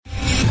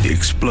The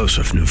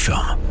explosive new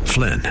film,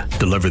 Flynn,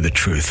 Deliver the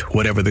Truth,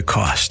 Whatever the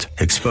Cost,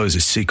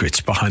 exposes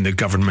secrets behind the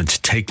government's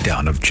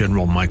takedown of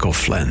General Michael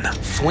Flynn.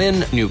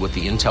 Flynn knew what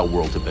the intel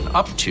world had been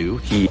up to.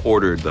 He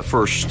ordered the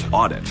first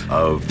audit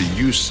of the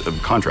use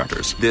of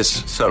contractors.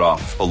 This set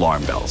off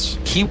alarm bells.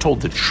 He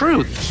told the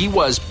truth. He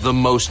was the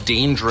most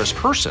dangerous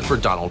person for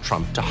Donald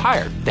Trump to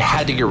hire. They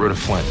had to get rid of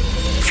Flynn.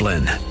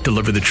 Flynn,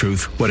 Deliver the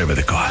Truth, Whatever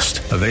the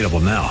Cost. Available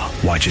now.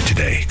 Watch it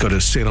today. Go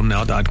to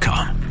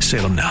salemnow.com.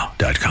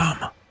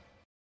 salemnow.com.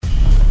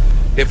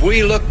 If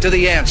we look to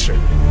the answer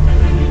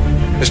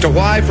as to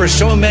why for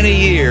so many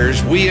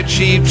years we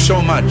achieved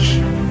so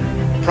much,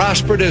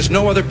 prospered as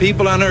no other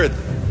people on earth,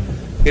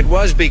 it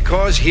was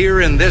because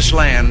here in this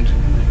land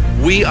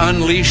we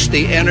unleashed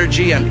the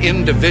energy and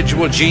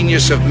individual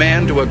genius of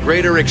man to a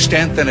greater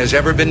extent than has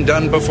ever been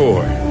done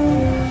before.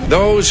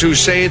 Those who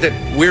say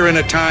that we're in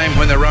a time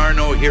when there are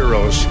no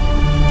heroes,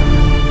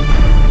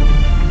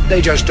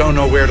 they just don't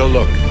know where to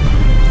look.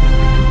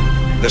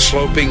 The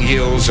sloping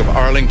hills of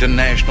Arlington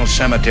National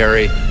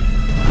Cemetery,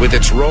 with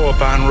its row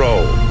upon row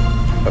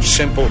of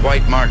simple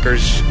white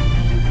markers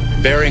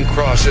bearing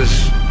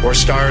crosses or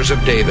stars of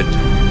David,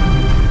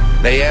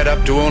 they add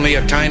up to only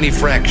a tiny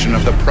fraction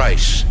of the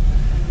price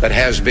that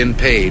has been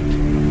paid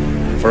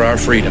for our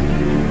freedom.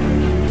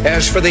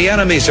 As for the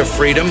enemies of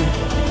freedom,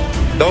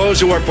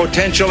 those who are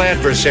potential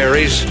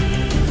adversaries,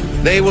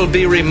 they will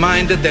be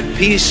reminded that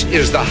peace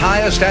is the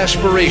highest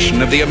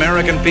aspiration of the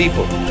American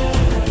people.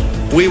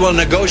 We will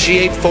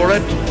negotiate for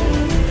it,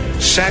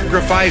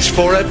 sacrifice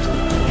for it.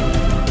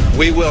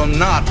 We will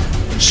not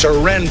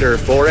surrender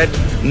for it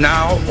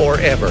now or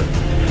ever.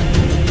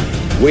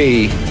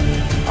 We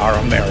are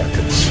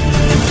Americans.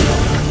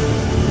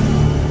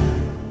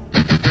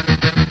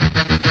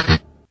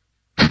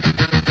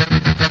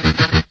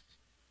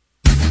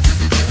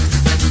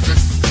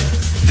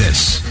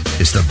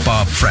 This is the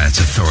Bob Frantz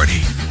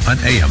Authority on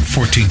AM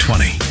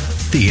 1420.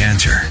 The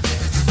Answer.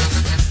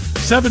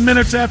 7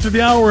 minutes after the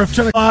hour of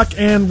 10 o'clock,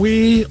 and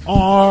we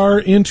are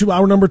into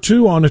hour number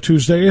 2 on a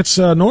Tuesday. It's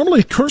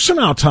normally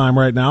Kirsanow time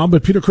right now,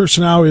 but Peter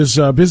Kirsanow is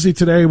busy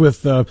today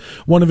with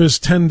one of his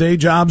 10-day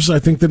jobs, I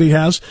think, that he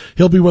has.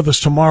 He'll be with us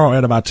tomorrow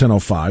at about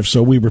 10:05.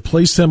 So we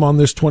replaced him on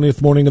this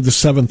 20th morning of the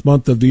 7th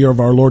month of the year of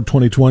our Lord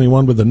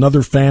 2021 with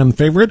another fan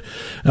favorite,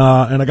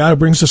 and a guy who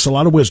brings us a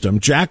lot of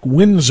wisdom. Jack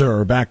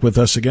Windosr back with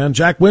us again.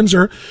 Jack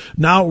Windosr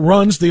now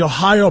runs the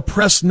Ohio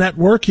Press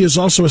Network. He is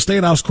also a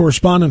State House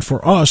correspondent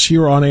for us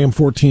here on AM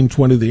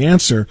 1420 The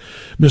Answer.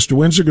 Mr.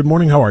 Windosr, good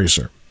morning. How are you,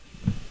 sir?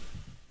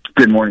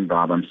 Good morning,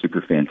 Bob. I'm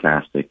super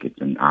fantastic. It's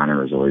an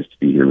honor, as always, to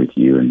be here with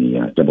you and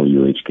the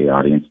WHK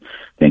audience.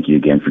 Thank you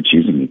again for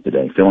choosing me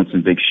today. Filling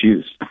some big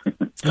shoes.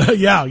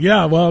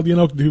 Yeah. Well, you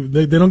know,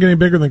 they don't get any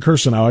bigger than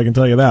Kirsanow, I can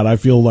tell you that. I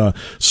feel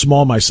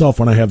small myself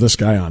when I have this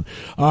guy on.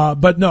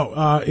 But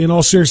no, in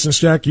all seriousness,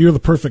 Jack, you're the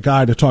perfect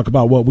guy to talk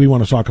about what we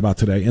want to talk about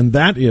today. And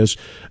that is,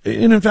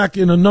 and in fact,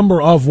 in a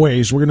number of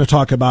ways, we're going to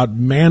talk about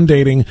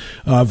mandating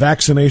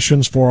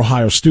vaccinations for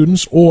Ohio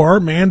students or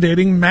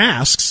mandating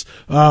masks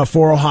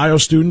for Ohio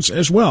students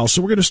as well.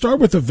 So we're going to start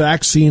with the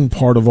vaccine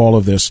part of all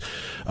of this.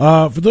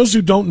 For those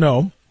who don't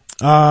know,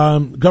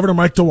 Governor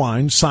Mike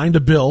DeWine signed a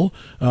bill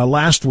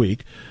last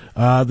week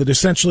that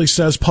essentially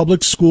says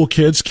public school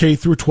kids K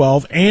through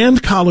 12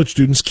 and college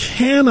students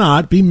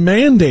cannot be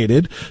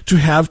mandated to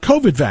have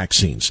COVID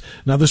vaccines.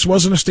 Now, this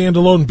wasn't a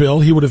standalone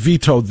bill. He would have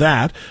vetoed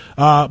that.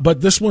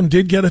 But this one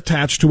did get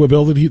attached to a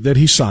bill that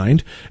he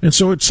signed. And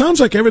so it sounds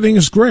like everything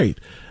is great,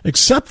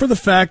 except for the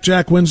fact,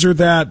 Jack Windosr,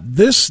 that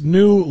this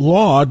new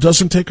law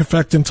doesn't take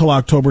effect until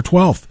October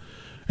 12th.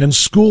 And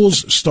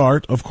schools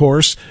start, of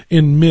course,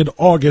 in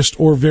mid-August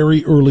or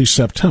very early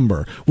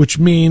September, which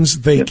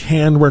means they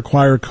can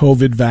require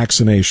COVID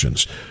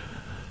vaccinations.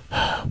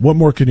 What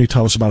more can you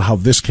tell us about how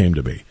this came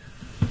to be?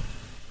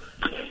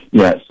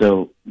 Yeah,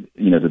 so,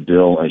 you know, the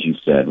bill, as you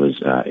said,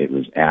 it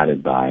was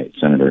added by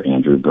Senator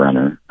Andrew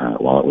Brenner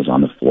while it was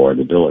on the floor.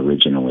 The bill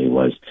originally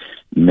was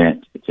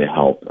meant to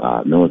help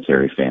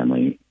military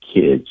family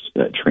kids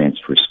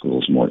transfer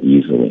schools more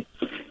easily.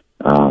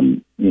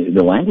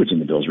 The language in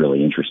the bill is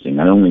really interesting.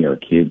 Not only are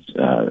kids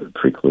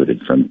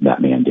precluded from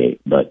that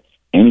mandate, but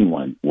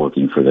anyone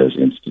working for those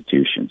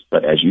institutions.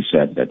 But as you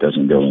said, that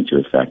doesn't go into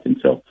effect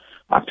until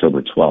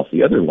October 12th.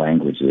 The other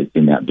language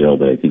in that bill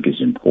that I think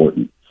is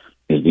important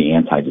is the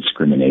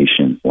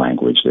anti-discrimination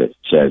language that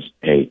says,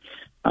 hey,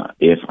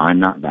 if I'm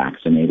not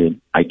vaccinated,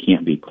 I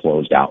can't be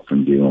closed out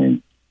from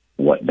doing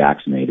what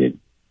vaccinated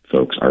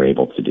folks are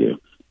able to do.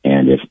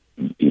 And if,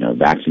 you know,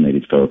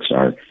 vaccinated folks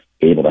are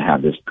able to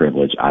have this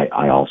privilege,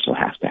 I also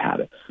have to have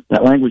it.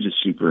 That language is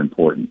super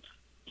important.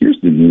 Here's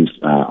the news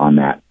on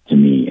that to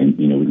me, and,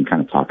 you know, we can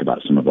kind of talk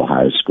about some of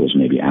Ohio's schools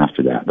maybe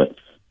after that, but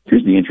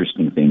here's the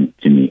interesting thing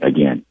to me,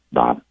 again,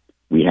 Bob.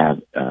 We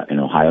have an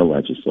Ohio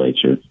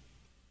legislature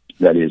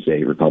that is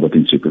a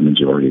Republican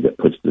supermajority that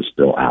puts this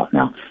bill out.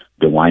 Now,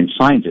 DeWine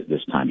signs it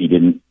this time. He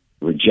didn't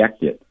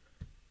reject it.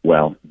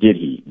 Well, did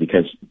he?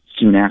 Because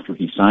soon after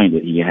he signed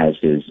it, he has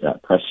his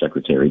press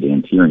secretary,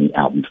 Dan Tierney,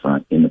 out in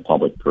front in the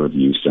public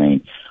purview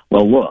saying,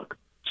 well, look,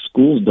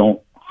 schools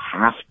don't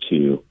have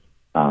to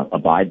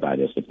abide by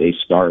this, if they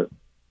start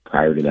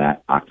prior to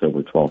that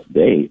October 12th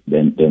date,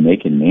 then they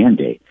can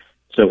mandate.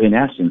 So in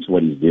essence,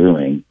 what he's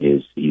doing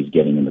is he's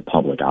getting in the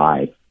public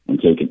eye and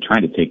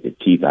trying to take the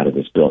teeth out of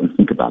this bill. And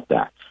think about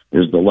that.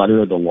 There's the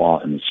letter of the law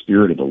and the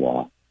spirit of the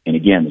law. And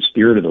again, the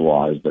spirit of the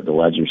law is that the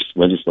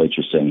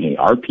legislature is saying, hey,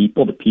 our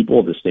people, the people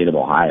of the state of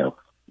Ohio,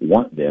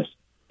 want this.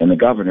 And the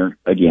governor,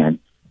 again,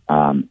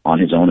 on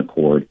his own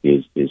accord,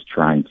 is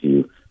trying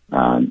to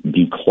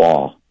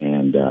declaw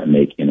and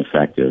make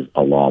ineffective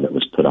a law that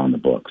was put on the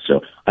books. So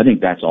I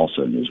think that's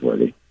also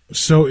newsworthy.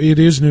 So it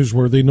is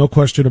newsworthy, no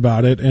question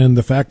about it. And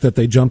the fact that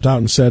they jumped out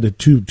and said,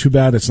 too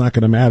bad it's not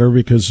going to matter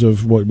because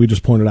of what we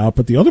just pointed out.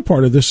 But the other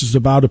part of this is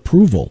about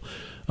approval.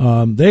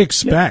 They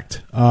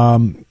expect,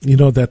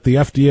 that the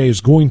FDA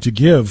is going to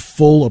give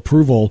full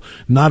approval,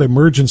 not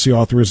emergency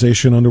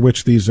authorization under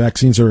which these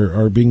vaccines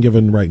are being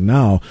given right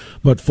now,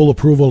 but full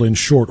approval in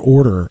short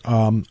order.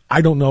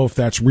 I don't know if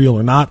that's real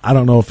or not. I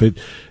don't know if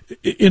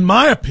in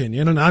my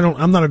opinion, and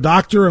I'm not a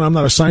doctor and I'm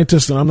not a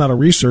scientist and I'm not a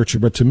researcher,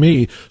 but to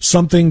me,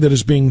 something that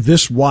is being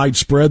this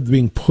widespread,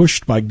 being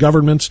pushed by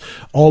governments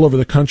all over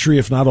the country,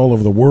 if not all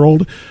over the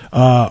world,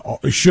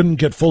 shouldn't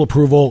get full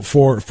approval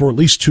for at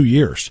least 2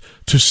 years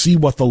to see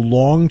what the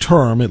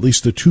long-term, at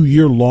least the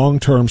 2-year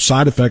long-term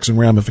side effects and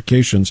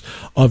ramifications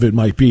of it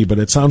might be. But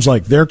it sounds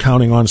like they're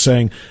counting on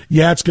saying,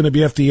 yeah, it's going to be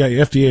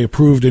FDA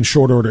approved in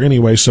short order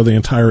anyway, so the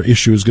entire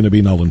issue is going to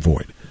be null and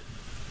void.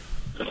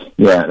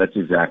 Yeah, that's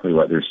exactly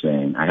what they're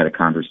saying. I had a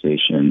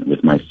conversation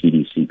with my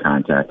CDC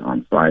contact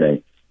on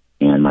Friday,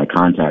 and my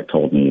contact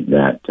told me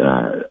that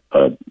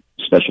a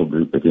special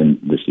group within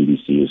the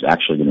CDC is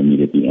actually going to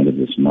meet at the end of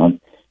this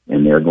month,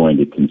 and they're going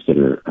to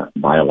consider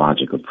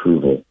biologic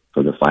approval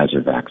for the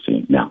Pfizer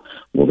vaccine. Now,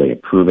 will they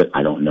approve it?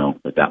 I don't know,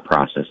 but that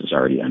process is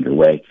already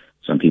underway.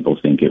 Some people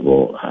think it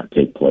will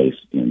take place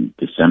in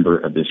December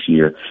of this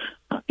year.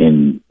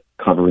 In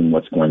covering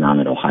what's going on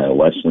at Ohio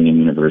Wesleyan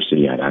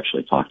University, I've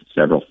actually talked to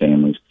several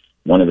families.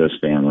 One of those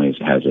families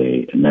has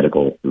a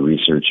medical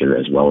researcher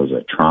as well as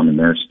a trauma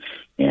nurse.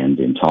 And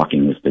in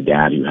talking with the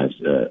dad who has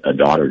a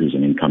daughter who's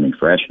an incoming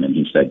freshman,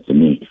 he said to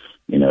me,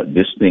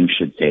 this thing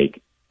should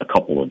take a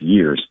couple of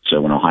years. So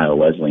when Ohio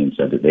Wesleyan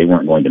said that they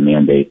weren't going to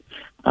mandate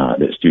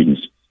that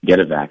students get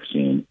a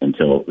vaccine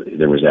until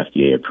there was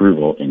FDA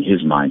approval, in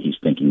his mind, he's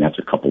thinking that's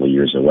a couple of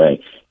years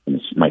away.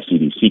 And my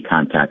CDC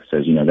contact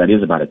says, that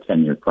is about a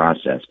 10-year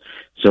process.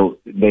 So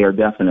they are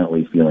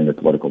definitely feeling the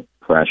political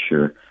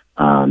pressure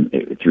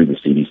through the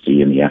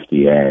CDC and the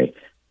FDA.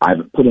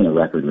 I've put in a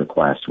record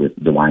request with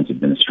DeWine's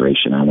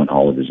administration. I want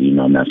all of his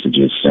email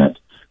messages sent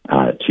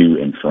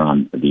to and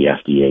from the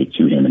FDA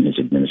to him and his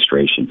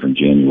administration from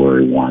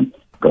January 1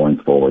 going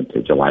forward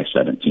to July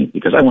 17th,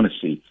 because I want to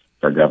see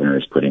if our governor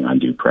is putting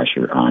undue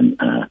pressure on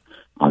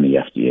the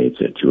FDA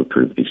to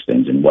approve these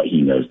things and what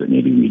he knows that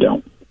maybe we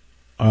don't.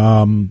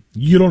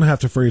 You don't have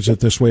to phrase it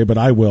this way, but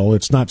I will.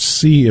 It's not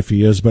see if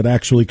he is, but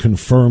actually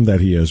confirm that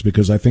he is,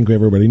 because I think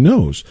everybody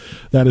knows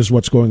that is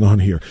what's going on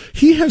here.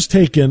 He has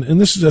taken, and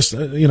this is just,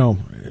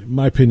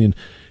 my opinion,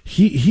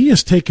 he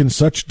has taken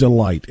such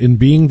delight in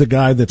being the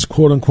guy that's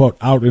quote unquote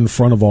out in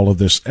front of all of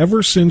this.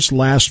 Ever since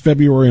last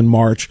February and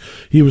March,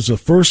 he was the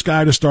first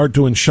guy to start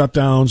doing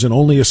shutdowns and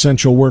only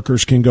essential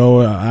workers can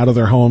go out of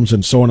their homes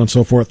and so on and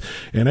so forth.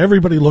 And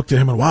everybody looked at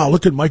him and, wow,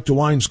 look at Mike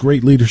DeWine's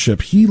great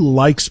leadership. He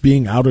likes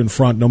being out in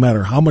front no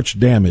matter how much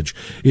damage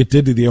it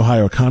did to the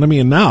Ohio economy.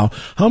 And now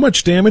how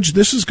much damage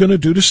this is going to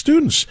do to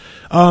students.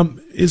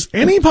 Is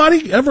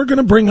anybody ever going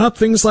to bring up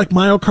things like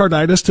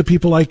myocarditis to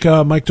people like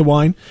Mike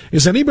DeWine?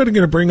 Is anybody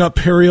going to bring up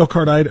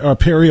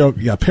pericarditis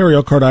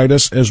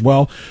as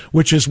well,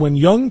 which is when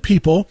young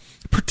people,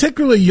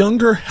 particularly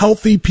younger,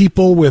 healthy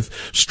people with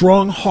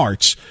strong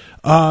hearts,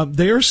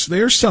 they're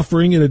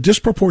suffering in a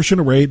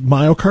disproportionate rate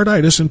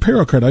myocarditis and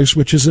pericarditis,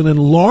 which is an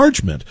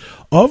enlargement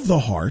of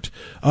the heart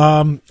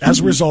as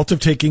a result of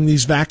taking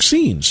these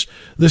vaccines.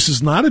 This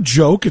is not a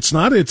joke. It's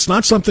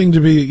not something to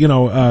be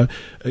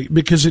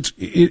because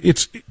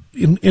it's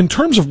in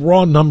terms of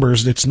raw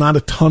numbers, it's not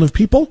a ton of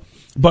people,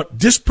 but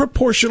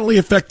disproportionately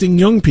affecting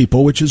young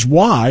people, which is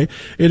why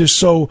it is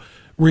so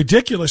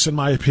ridiculous, in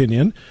my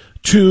opinion,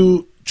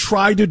 to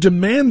try to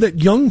demand that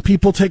young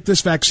people take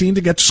this vaccine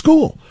to get to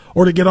school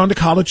or to get onto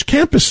college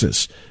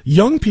campuses.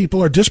 Young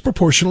people are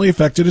disproportionately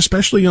affected,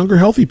 especially younger,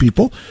 healthy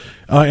people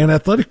and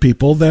athletic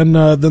people than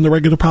the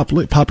regular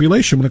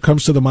population when it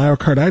comes to the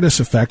myocarditis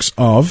effects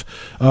of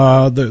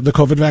the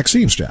COVID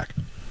vaccines, Jack.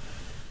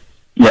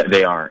 Yeah,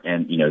 they are.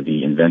 And,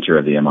 the inventor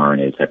of the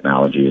mRNA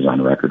technology is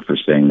on record for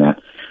saying that.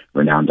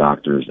 Renowned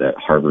doctors at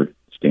Harvard,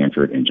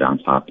 Stanford, and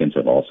Johns Hopkins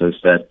have also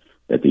said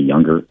that the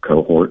younger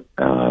cohort,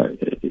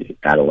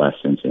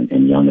 adolescents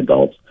and young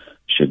adults,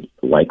 should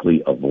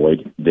likely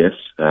avoid this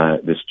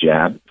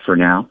jab for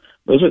now.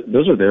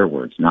 Those are their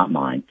words, not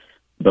mine.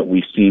 But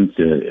we seem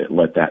to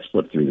let that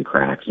slip through the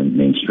cracks in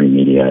mainstream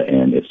media,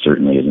 and it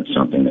certainly isn't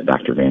something that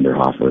Dr.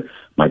 Vanderhoff or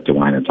Mike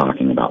DeWine are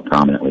talking about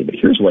prominently. But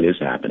here's what is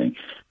happening.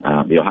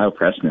 The Ohio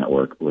Press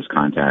Network was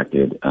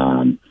contacted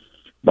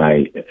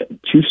by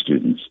two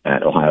students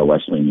at Ohio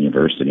Wesleyan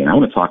University. And I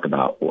want to talk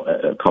about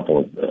a couple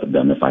of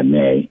them, if I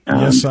may.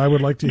 Yes, I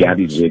would like to hear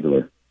Gabby this.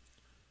 Ziegler.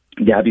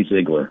 Gabby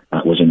Ziegler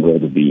was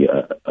enrolled to be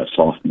a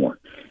sophomore.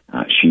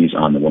 She's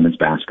on the women's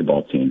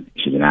basketball team.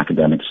 She's an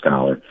academic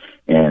scholar.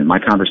 And my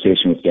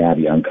conversation with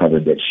Gabby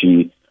uncovered that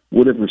she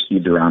would have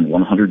received around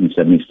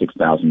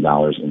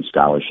 $176,000 in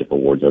scholarship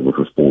awards over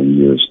her 4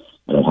 years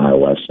at Ohio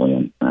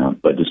Wesleyan.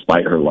 But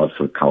despite her love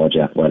for college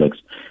athletics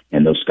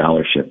and those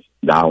scholarship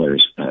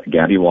dollars,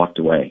 Gabby walked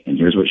away. And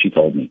here's what she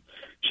told me.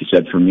 She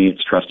said, "For me,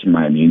 it's trusting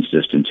my immune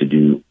system to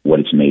do what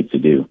it's made to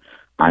do.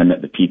 I'm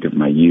at the peak of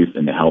my youth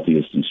and the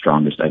healthiest and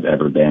strongest I've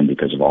ever been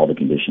because of all the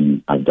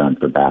conditioning I've done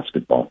for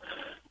basketball.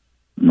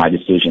 My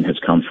decision has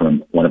come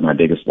from one of my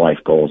biggest life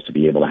goals to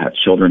be able to have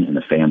children and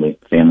a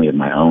family of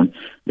my own.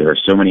 There are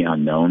so many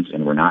unknowns,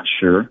 and we're not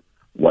sure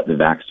what the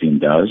vaccine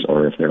does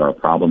or if there are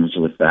problems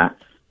with that.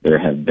 There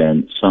have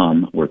been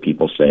some where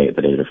people say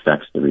that it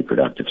affects the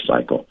reproductive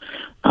cycle."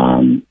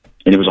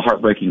 And it was a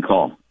heartbreaking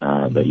call.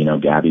 But,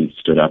 Gabby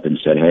stood up and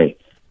said, "Hey,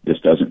 this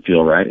doesn't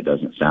feel right. It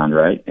doesn't sound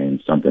right.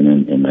 And something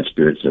in my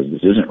spirit says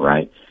this isn't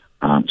right."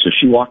 So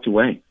she walked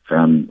away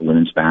from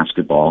women's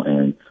basketball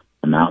and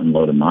a mountain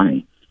load of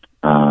money.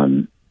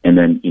 And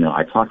then,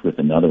 I talked with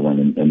another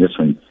one, and this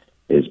one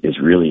is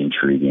really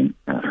intriguing.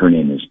 Her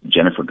name is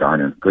Jennifer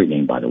Garner. Great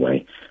name, by the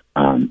way.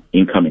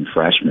 Incoming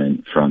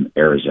freshman from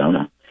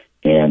Arizona.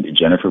 And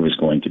Jennifer was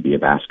going to be a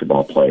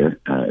basketball player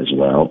as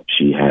well.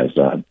 She has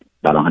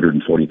about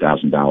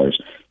 $140,000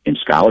 in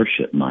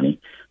scholarship money.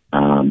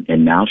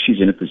 And now she's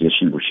in a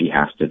position where she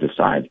has to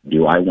decide,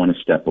 do I want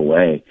to step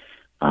away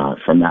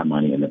from that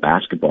money in the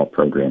basketball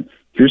program?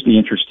 Here's the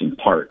interesting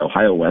part.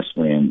 Ohio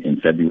Wesleyan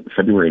in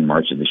February and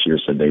March of this year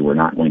said they were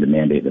not going to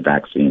mandate the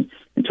vaccine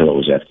until it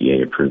was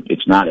FDA approved.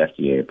 It's not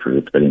FDA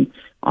approved, but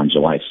on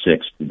July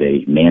 6th,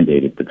 they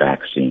mandated the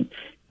vaccine.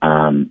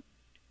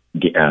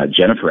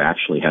 Jennifer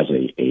actually has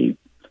an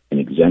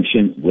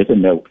exemption with a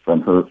note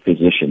from her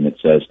physician that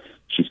says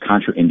she's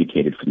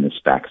contraindicated from this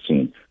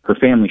vaccine. Her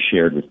family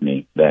shared with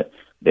me that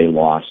they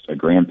lost a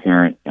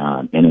grandparent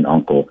and an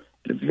uncle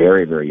at a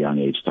very, very young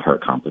age to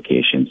heart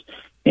complications.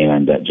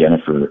 And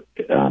Jennifer,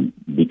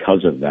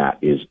 because of that,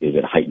 is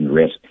at heightened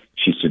risk.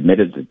 She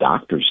submitted the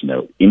doctor's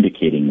note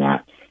indicating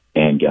that.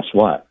 And guess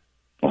what?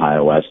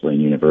 Ohio Wesleyan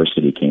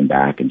University came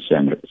back and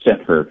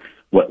sent her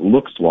what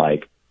looks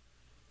like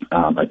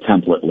a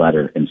template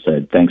letter and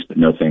said, "Thanks, but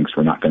no thanks.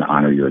 We're not going to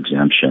honor your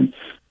exemption."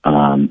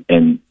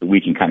 And we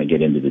can kind of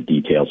get into the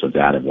details of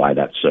that, of why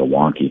that's so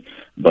wonky.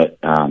 But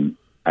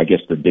I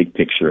guess the big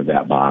picture of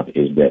that, Bob,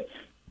 is that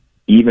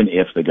even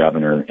if the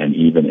governor and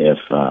even if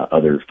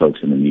other folks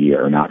in the media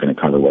are not going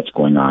to cover what's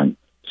going on,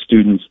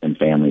 students and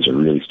families are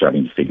really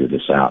starting to figure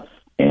this out,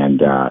 and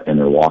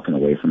they're walking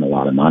away from a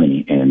lot of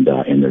money and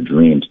their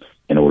dreams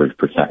in order to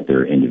protect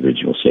their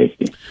individual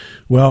safety.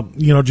 Well,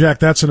 Jack,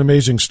 that's an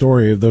amazing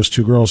story of those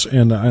two girls,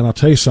 and I'll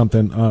tell you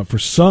something. For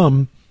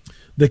some,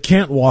 they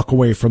can't walk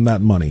away from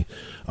that money.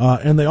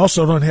 And they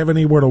also don't have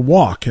anywhere to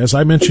walk. As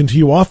I mentioned to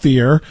you off the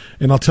air,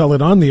 and I'll tell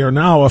it on the air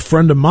now, a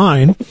friend of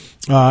mine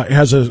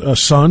has a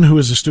son who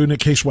is a student at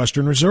Case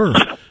Western Reserve.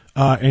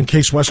 And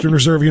Case Western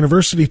Reserve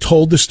University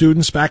told the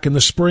students back in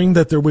the spring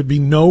that there would be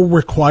no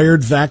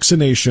required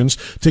vaccinations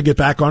to get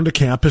back onto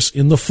campus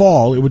in the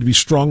fall. It would be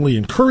strongly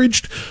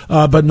encouraged,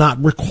 but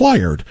not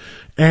required.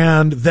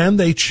 And then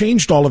they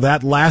changed all of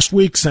that last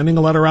week, sending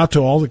a letter out to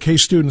all the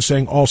Case students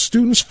saying all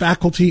students,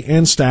 faculty,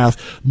 and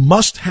staff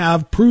must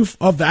have proof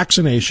of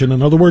vaccination.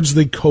 In other words,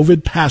 the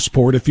COVID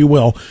passport, if you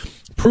will,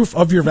 proof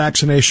of your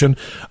vaccination,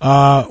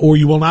 or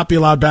you will not be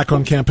allowed back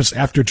on campus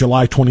after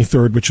July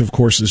 23rd, which, of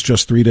course, is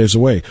just 3 days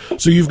away.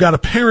 So you've got a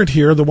parent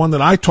here, the one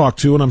that I talked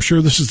to, and I'm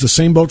sure this is the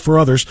same boat for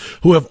others,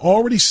 who have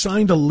already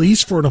signed a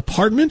lease for an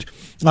apartment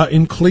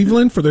in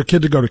Cleveland for their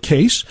kid to go to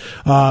Case.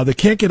 They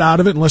can't get out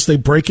of it unless they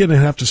break it and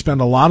have to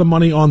spend a lot of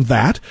money on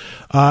that.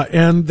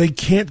 And they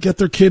can't get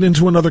their kid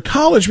into another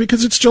college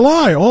because it's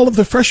July. All of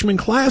the freshman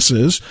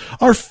classes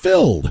are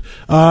filled,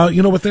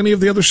 with any of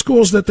the other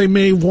schools that they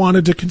may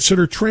wanted to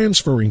consider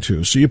transferring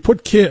to. So you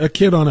put a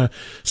kid on a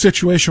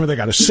situation where they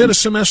got to sit a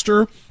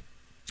semester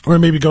or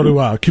maybe go to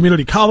a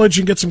community college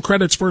and get some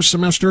credits for a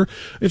semester.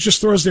 It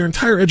just throws their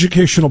entire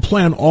educational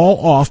plan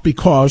all off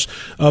because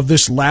of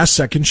this last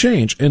second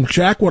change. And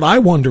Jack, what I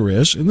wonder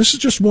is, and this is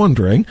just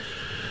wondering,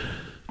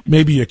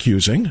 maybe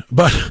accusing,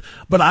 but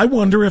I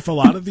wonder if a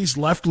lot of these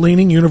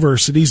left-leaning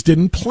universities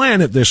didn't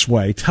plan it this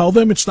way. Tell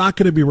them it's not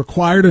going to be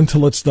required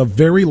until it's the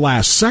very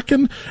last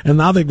second, and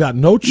now they've got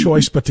no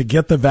choice but to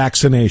get the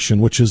vaccination,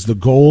 which is the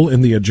goal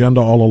and the agenda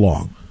all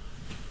along.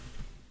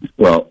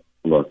 Well,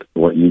 look,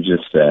 what you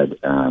just said,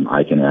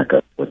 I can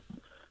echo with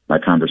my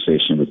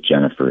conversation with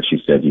Jennifer.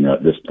 She said,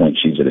 at this point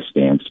she's at a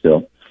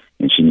standstill,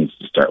 and she needs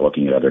to start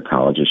looking at other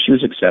colleges. She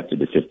was accepted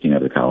to 15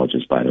 other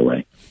colleges, by the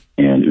way,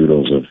 and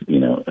oodles of,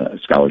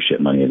 scholarship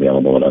money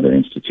available at other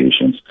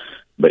institutions.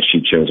 But she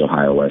chose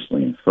Ohio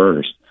Wesleyan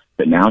first.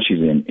 But now she's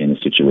in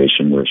a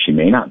situation where she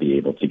may not be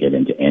able to get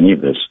into any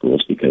of those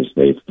schools because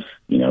they've,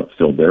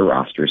 filled their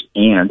rosters.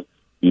 And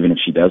even if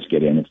she does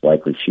get in, it's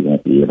likely she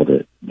won't be able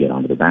to get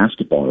onto the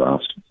basketball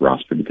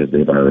roster because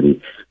they've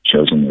already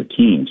chosen their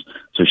teams.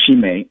 So she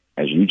may,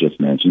 as you just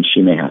mentioned,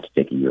 she may have to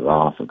take a year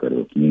off or go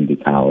to a community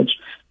college,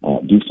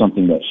 do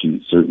something that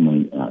she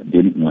certainly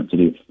didn't want to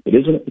do. It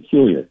is a bit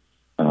peculiar.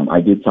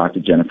 I did talk to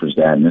Jennifer's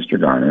dad, Mr.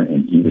 Garner,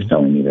 and he was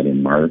telling me that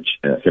in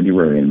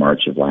February and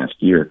March of last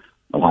year,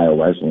 Ohio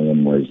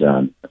Wesleyan was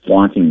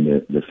flaunting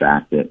the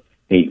fact that,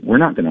 hey, we're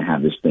not going to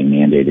have this thing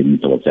mandated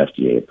until it's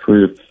FDA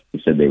approved.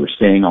 He said they were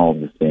saying all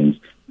of the things,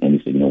 and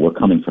he said, we're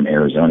coming from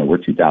Arizona. We're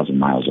 2,000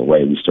 miles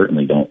away. We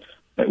certainly don't.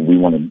 We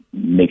want to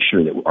make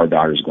sure that our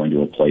daughter's going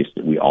to a place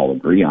that we all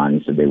agree on.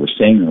 He said they were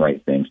saying the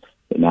right things,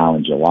 but now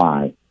in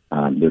July,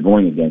 they're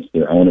going against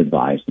their own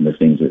advice and the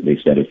things that they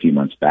said a few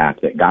months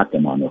back that got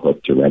them on the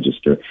hook to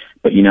register.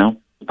 But,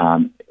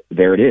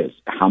 there it is.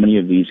 How many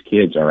of these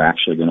kids are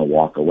actually going to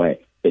walk away?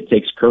 It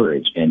takes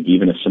courage, and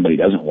even if somebody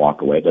doesn't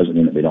walk away, it doesn't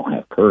mean that they don't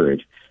have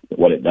courage. But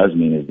what it does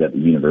mean is that the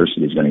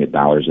university is going to get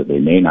dollars that they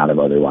may not have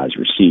otherwise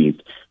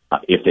received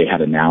if they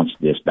had announced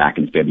this back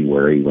in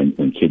February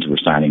when kids were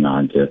signing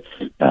on to,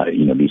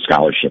 be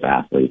scholarship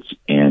athletes.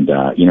 And,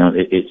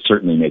 it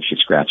certainly makes you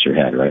scratch your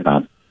head, right,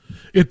 Bob?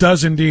 It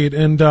does indeed.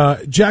 And,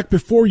 Jack,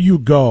 before you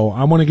go,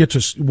 I want to get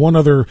to one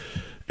other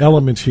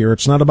element here.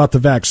 It's not about the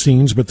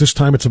vaccines, but this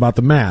time it's about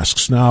the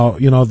masks. Now,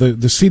 the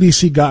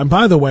CDC and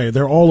by the way,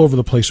 they're all over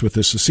the place with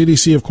this. The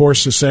CDC, of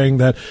course, is saying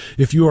that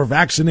if you are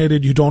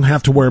vaccinated, you don't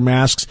have to wear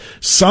masks.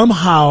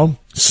 Somehow,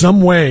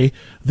 some way,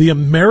 the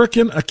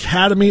American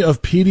Academy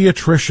of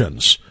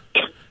Pediatricians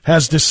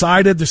has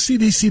decided the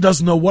CDC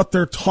doesn't know what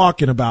they're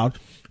talking about.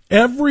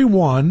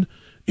 Everyone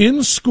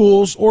in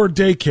schools or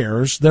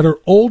daycares that are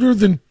older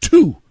than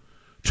two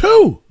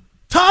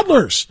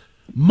toddlers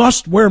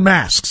must wear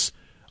masks.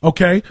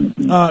 Okay,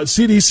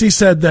 CDC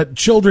said that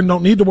children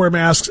don't need to wear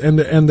masks and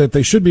that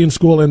they should be in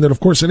school, and that of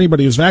course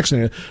anybody who's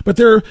vaccinated. But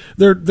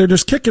they're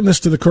just kicking this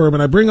to the curb.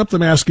 And I bring up the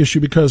mask issue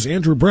because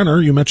Andrew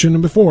Brenner, you mentioned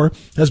him before,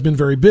 has been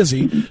very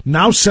busy.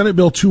 Now Senate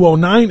Bill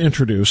 209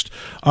 introduced,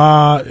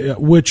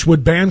 which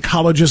would ban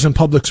colleges and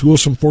public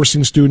schools from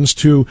forcing students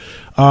to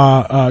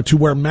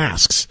wear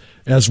masks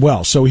as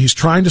well. So he's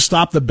trying to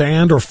stop the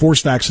banned or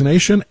forced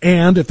vaccination,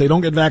 and if they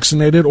don't get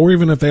vaccinated, or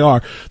even if they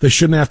are, they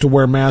shouldn't have to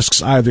wear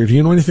masks either. Do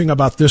you know anything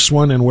about this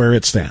one and where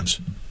it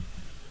stands?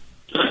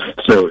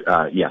 So,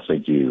 yes, I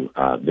do.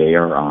 They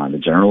are on the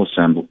General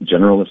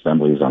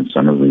Assembly is on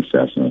summer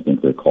recess, and I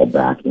think they're called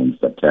back in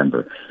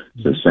September.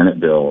 So Senate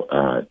Bill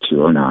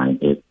 209,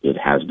 it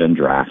has been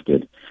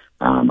drafted.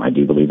 I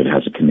do believe it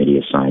has a committee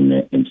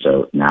assignment, and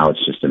so now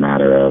it's just a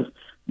matter of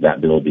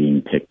that bill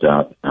being picked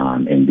up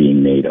and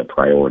being made a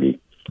priority.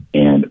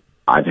 And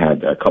I've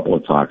had a couple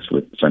of talks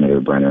with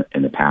Senator Brenner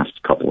in the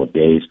past couple of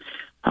days.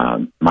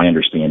 My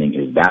understanding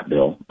is that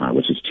bill,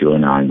 which is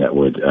 209, that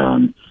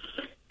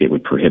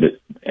would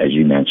prohibit, as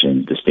you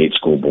mentioned, the state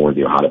school board,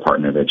 the Ohio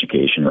Department of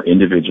Education, or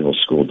individual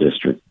school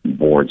district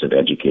boards of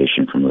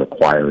education from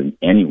requiring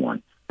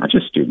anyone, not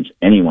just students,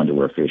 anyone to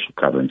wear facial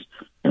coverings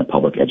in a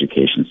public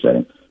education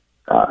setting.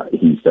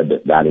 He said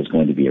that is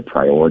going to be a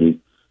priority.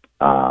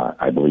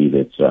 I believe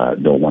it's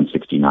Bill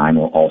 169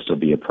 will also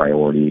be a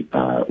priority,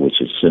 which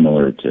is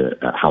similar to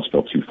House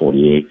Bill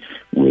 248,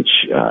 which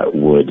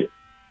would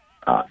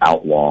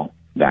outlaw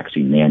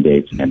vaccine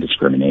mandates and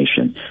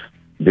discrimination.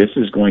 This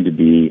is going to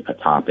be a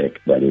topic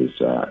that is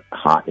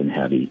hot and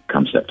heavy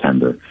come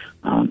September.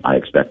 I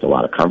expect a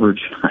lot of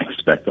coverage. I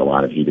expect a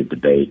lot of heated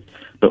debate.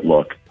 But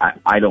look,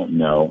 I don't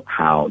know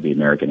how the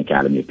American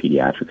Academy of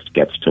Pediatrics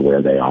gets to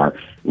where they are.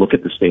 Look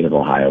at the state of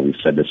Ohio. We've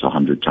said this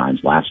 100 times.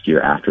 Last year,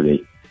 after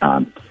they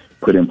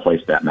put in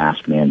place that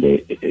mask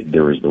mandate,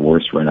 there was the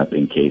worst run-up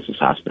in cases,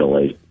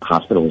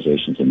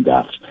 hospitalizations, and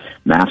deaths.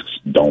 Masks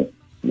don't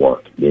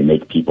work. They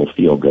make people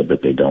feel good,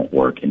 but they don't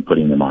work, and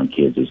putting them on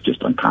kids is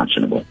just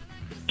unconscionable.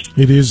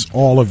 It is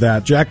all of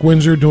that. Jack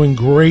Windosr doing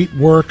great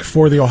work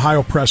for the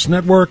Ohio Press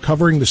Network,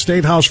 covering the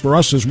State House for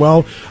us as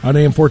well on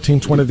AM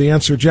 1420 The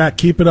Answer. Jack,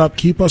 keep it up.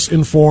 Keep us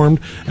informed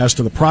as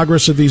to the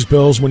progress of these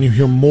bills. When you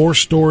hear more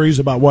stories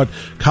about what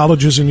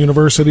colleges and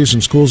universities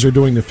and schools are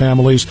doing to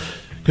families,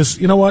 because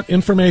you know what,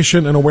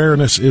 information and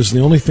awareness is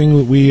the only thing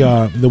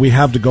that we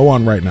have to go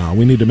on right now.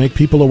 We need to make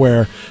people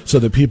aware so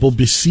that people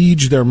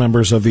besiege their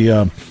members of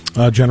the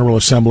General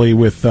Assembly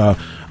with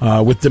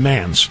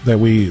demands that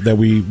we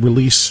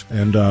release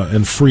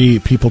and free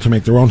people to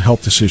make their own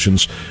health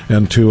decisions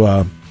and to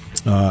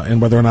and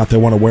whether or not they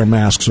want to wear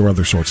masks or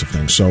other sorts of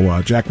things.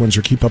 So, Jack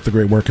Windosr, keep up the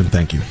great work, and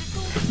thank you.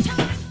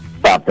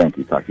 Bob, thank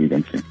you. Talk to you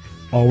again soon.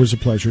 Always a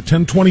pleasure.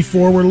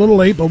 10:24. We're a little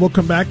late, but we'll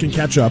come back and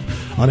catch up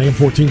on AM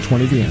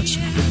 1420 The Answer.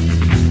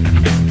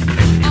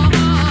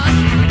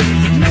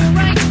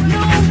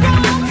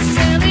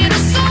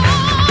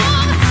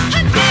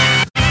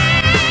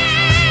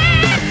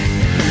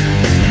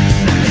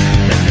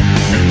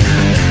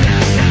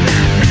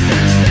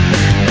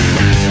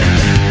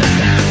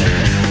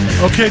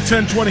 Okay,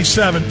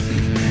 10:27.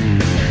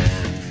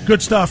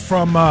 Good stuff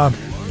from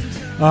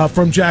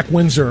from Jack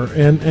Windosr,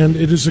 and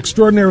it is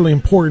extraordinarily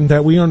important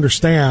that we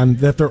understand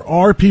that there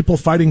are people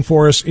fighting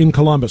for us in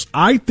Columbus.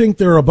 I think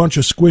there are a bunch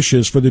of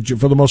squishes for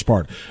the most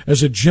part.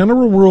 As a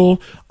general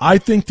rule, I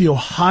think the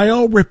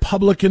Ohio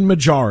Republican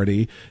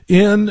majority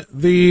in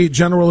the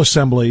General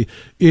Assembly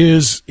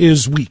is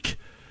weak.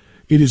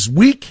 It is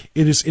weak.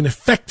 It is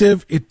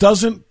ineffective. It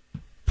doesn't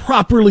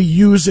properly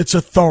use its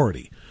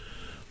authority.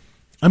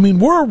 I mean,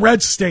 we're a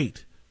red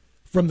state.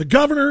 From the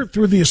governor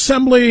through the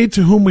assembly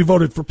to whom we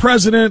voted for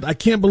president. I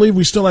can't believe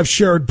we still have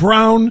Sherrod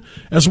Brown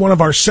as one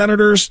of our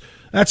senators.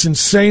 That's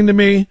insane to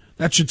me.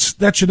 That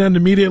should end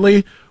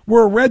immediately.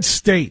 We're a red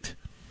state.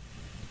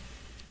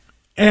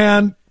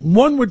 And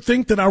one would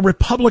think that our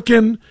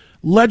Republican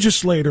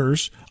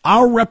legislators,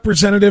 our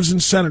representatives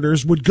and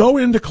senators, would go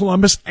into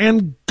Columbus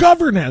and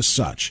govern as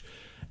such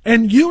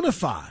and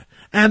unify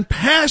and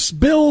pass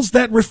bills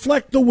that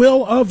reflect the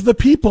will of the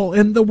people.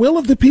 And the will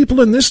of the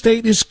people in this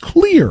state is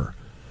clear.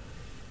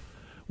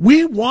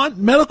 We want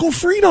medical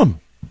freedom.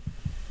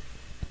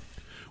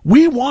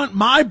 We want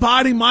my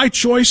body, my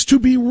choice to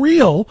be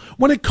real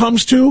when it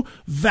comes to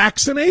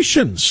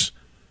vaccinations.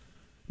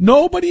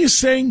 Nobody is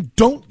saying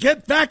don't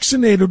get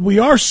vaccinated. We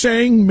are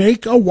saying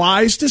make a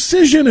wise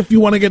decision if you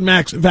want to get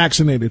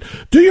vaccinated.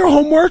 Do your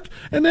homework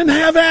and then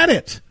have at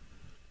it.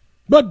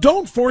 But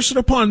don't force it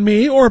upon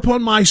me or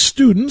upon my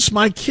students,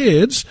 my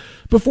kids,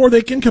 before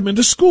they can come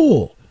into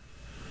school.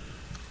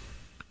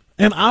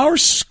 And our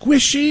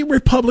squishy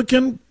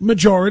Republican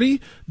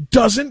majority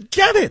doesn't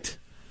get it.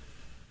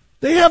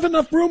 They have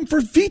enough room for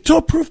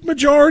veto-proof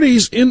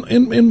majorities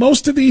in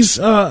most of these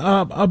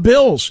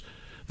bills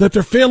that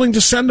they're failing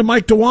to send to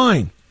Mike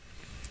DeWine.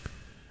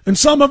 And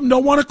some of them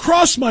don't want to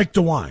cross Mike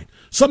DeWine.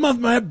 Some of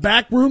them have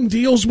backroom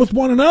deals with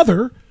one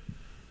another.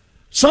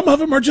 Some of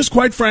them are just,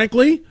 quite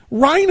frankly,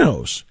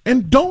 rhinos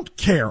and don't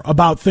care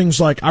about things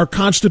like our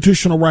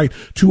constitutional right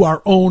to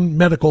our own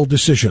medical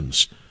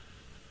decisions.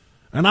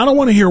 And I don't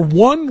want to hear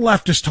one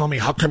leftist tell me,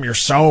 how come you're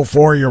so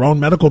for your own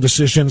medical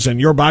decisions and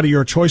your body,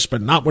 your choice,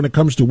 but not when it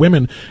comes to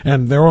women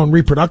and their own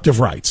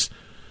reproductive rights.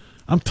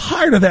 I'm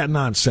tired of that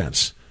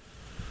nonsense.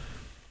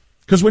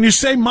 Because when you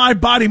say my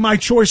body, my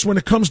choice when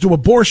it comes to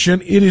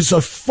abortion, it is a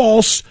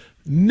false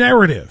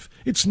narrative.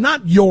 It's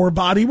not your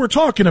body we're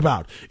talking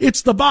about.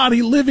 It's the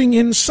body living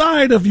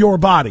inside of your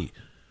body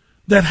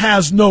that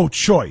has no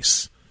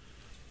choice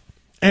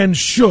and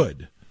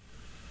should.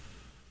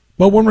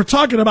 But when we're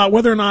talking about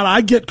whether or not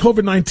I get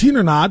COVID-19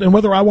 or not, and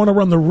whether I want to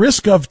run the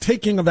risk of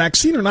taking a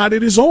vaccine or not,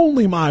 it is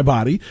only my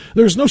body.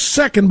 There's no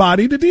second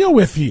body to deal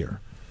with here.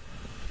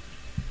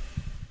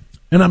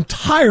 And I'm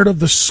tired of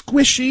the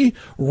squishy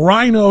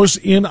rhinos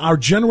in our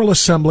General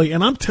Assembly,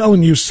 and I'm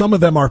telling you, some of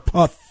them are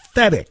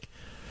pathetic.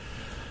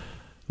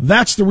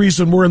 That's the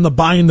reason we're in the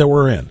bind that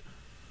we're in.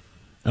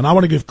 And I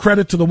want to give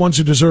credit to the ones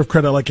who deserve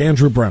credit, like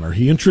Andrew Brenner.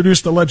 He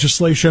introduced the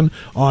legislation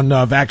on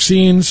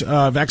vaccine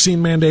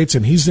mandates,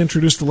 and he's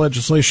introduced the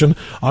legislation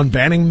on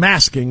banning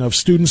masking of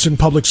students in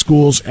public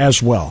schools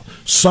as well.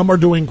 Some are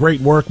doing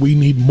great work. We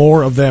need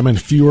more of them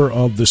and fewer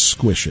of the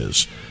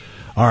squishes.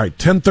 All right,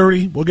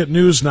 10:30, we'll get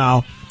news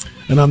now.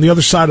 And on the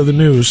other side of the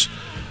news,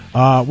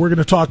 we're going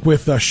to talk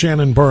with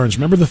Shannon Berns.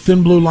 Remember the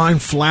Thin Blue Line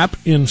flap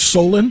in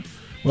Solon?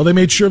 Well, they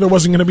made sure there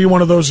wasn't going to be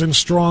one of those in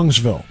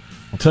Strongsville.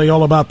 I'll tell you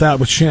all about that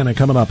with Shannon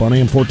coming up on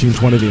AM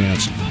 1420 The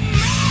Answer.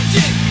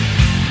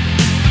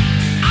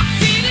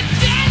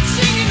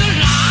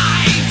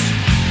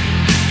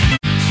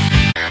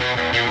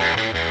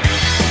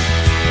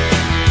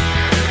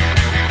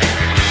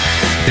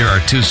 There are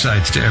two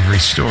sides to every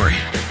story.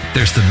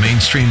 There's the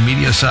mainstream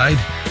media side,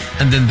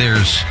 and then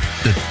there's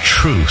the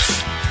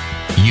truth.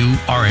 You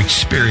are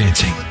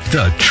experiencing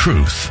the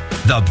truth.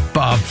 The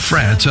Bob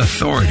France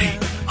Authority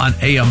on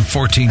AM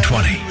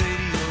 1420.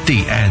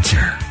 The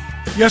Answer.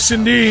 Yes,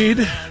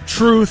 indeed.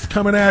 Truth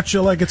coming at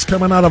you like it's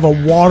coming out of a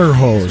water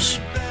hose,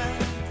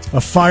 a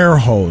fire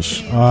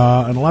hose.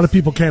 And a lot of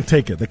people can't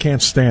take it. They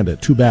can't stand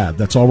it. Too bad.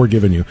 That's all we're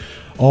giving you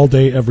all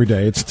day, every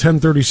day. It's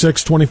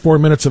 10:36, 24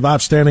 minutes of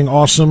outstanding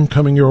awesome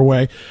coming your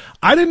way.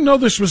 I didn't know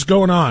this was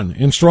going on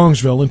in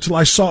Strongsville until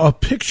I saw a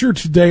picture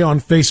today on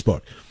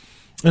Facebook.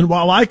 And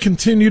while I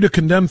continue to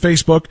condemn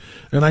Facebook,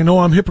 and I know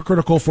I'm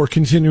hypocritical for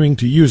continuing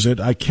to use it,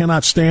 I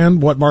cannot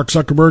stand what Mark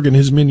Zuckerberg and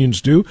his minions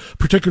do,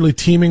 particularly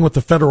teaming with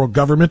the federal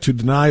government to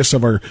deny us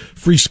of our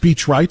free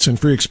speech rights and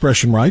free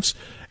expression rights.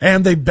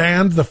 And they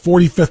banned the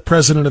 45th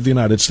president of the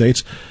United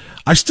States.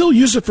 I still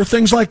use it for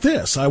things like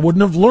this. I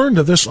wouldn't have learned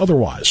of this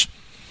otherwise.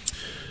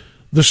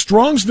 The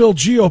Strongsville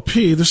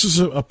GOP, this is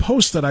a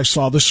post that I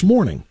saw this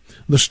morning.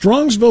 The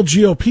Strongsville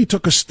GOP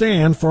took a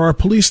stand for our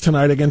police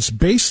tonight against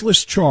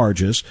baseless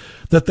charges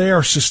that they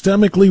are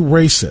systemically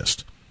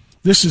racist.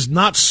 This is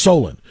not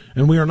Solon,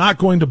 and we are not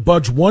going to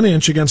budge 1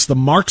 inch against the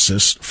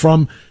Marxists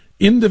from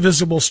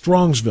indivisible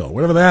Strongsville,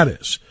 whatever that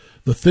is.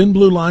 The Thin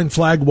Blue Line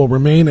flag will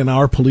remain in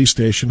our police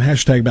station,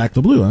 hashtag Back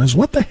the Blue. And I said,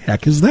 what the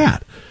heck is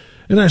that?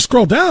 And I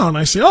scroll down, and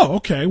I say, oh,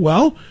 okay,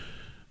 well,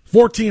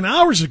 14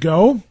 hours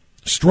ago,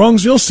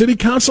 Strongsville City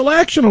Council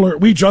action alert.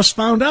 We just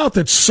found out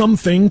that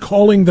something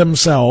calling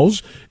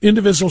themselves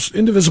Indivisible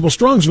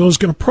Strongsville is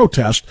going to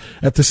protest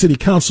at the city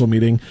council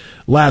meeting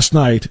last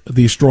night,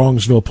 the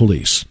Strongsville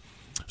police.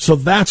 So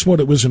that's what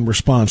it was in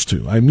response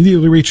to. I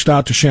immediately reached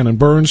out to Shannon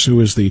Berns, who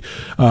is the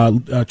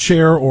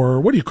chair, or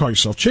what do you call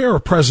yourself, chair or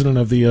president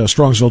of the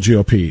Strongsville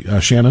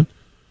GOP? Shannon?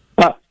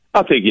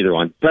 I'll take either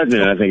one.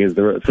 President, I think, is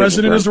the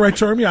president is the right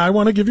term. Yeah, I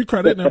want to give you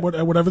credit,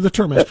 whatever the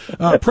term is.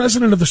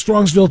 President of the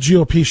Strongsville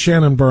GOP,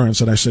 Shannon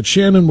Berns. And I said,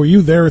 Shannon, were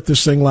you there at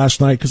this thing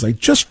last night? Because I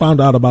just found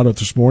out about it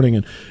this morning,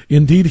 and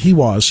indeed he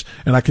was.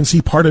 And I can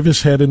see part of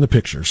his head in the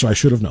picture, so I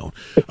should have known.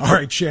 All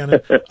right,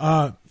 Shannon,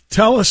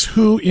 tell us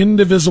who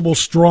Indivisible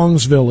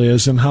Strongsville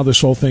is and how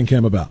this whole thing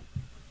came about.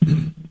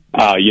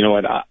 You know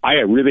what? I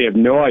really have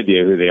no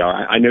idea who they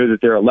are. I know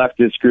that they're a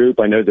leftist group.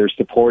 I know they're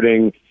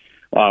supporting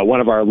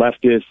one of our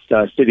leftist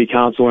city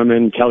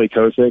councilwomen, Kelly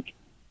Kosick,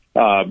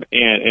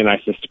 and I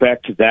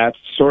suspect that's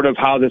sort of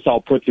how this all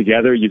put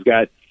together. You've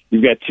got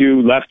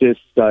two leftist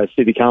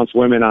city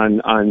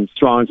councilwomen on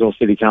Strongsville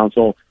City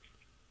Council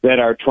that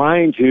are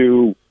trying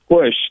to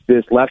push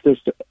this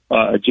leftist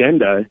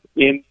agenda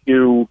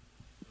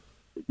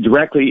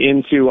directly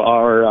into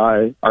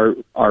our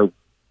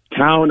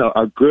town,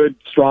 our good,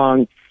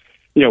 strong,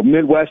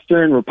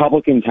 Midwestern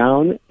Republican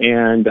town,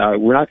 and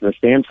we're not going to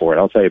stand for it.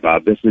 I'll tell you,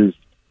 Bob. This is.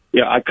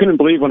 Yeah, I couldn't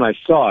believe when I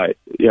saw it.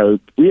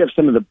 We have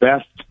some of the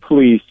best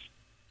police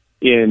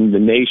in the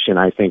nation,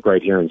 I think,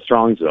 right here in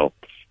Strongsville.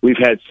 We've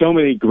had so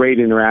many great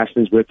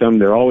interactions with them.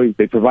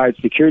 They provide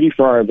security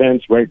for our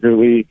events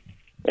regularly,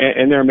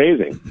 and they're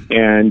amazing.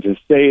 And to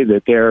say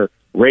that they're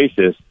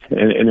racist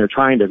and they're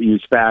trying to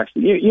use facts,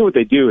 you know what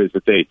they do is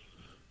that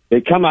they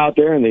come out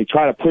there and they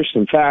try to push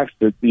some facts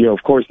that,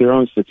 of course, their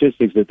own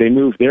statistics that they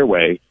move their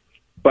way.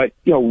 But,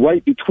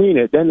 right between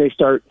it, then they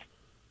start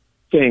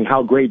saying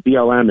how great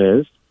BLM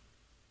is.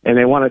 And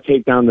they want to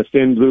take down the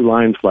thin blue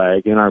line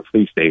flag in our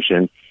police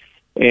station.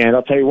 And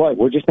I'll tell you what,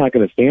 we're just not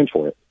going to stand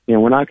for it.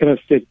 We're not going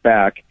to sit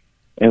back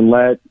and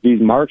let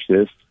these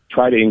Marxists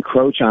try to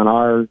encroach on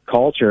our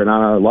culture and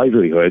on our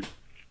livelihood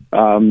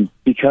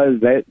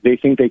because they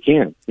think they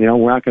can.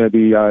 We're not going to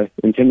be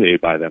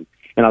intimidated by them.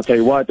 And I'll tell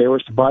you what, they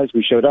were surprised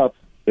we showed up.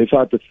 They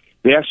thought that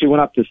they actually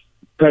went up to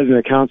President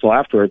of Council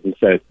afterwards and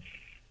said,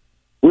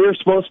 "We were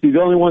supposed to be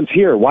the only ones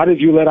here. Why did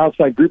you let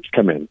outside groups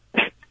come in?"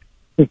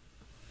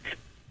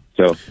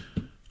 So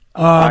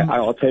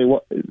I'll tell you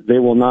what, they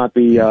will not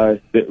be.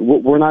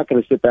 We're not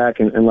going to sit back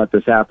and let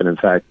this happen. In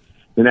fact,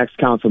 the next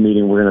council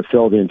meeting, we're going to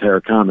fill the entire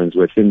commons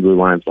with thin blue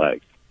line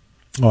flags.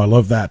 Oh, I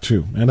love that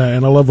too, and I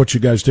love what you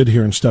guys did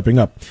here in stepping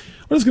up.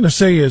 What I was going to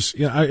say is,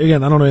 I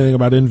don't know anything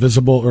about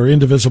Indivisible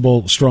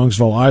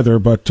Strongsville either,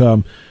 but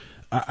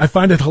I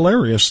find it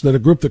hilarious that a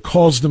group that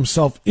calls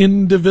themselves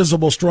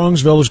Indivisible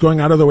Strongsville is going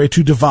out of their way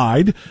to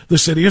divide the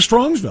city of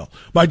Strongsville.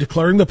 By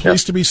declaring the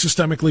police to be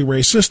systemically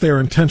racist, they are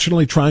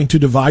intentionally trying to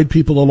divide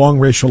people along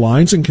racial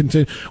lines and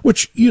continue,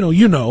 which,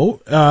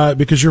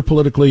 because you're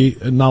politically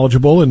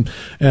knowledgeable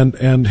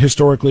and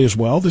historically as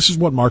well, this is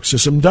what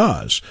Marxism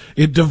does.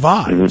 It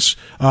divides,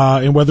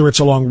 and whether it's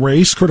along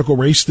race, critical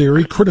race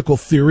theory, critical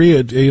theory,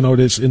 it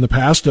is in the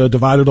past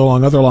divided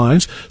along other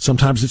lines.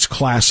 Sometimes it's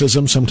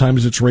classism,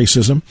 sometimes it's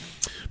racism.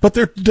 But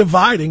they're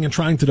dividing and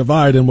trying to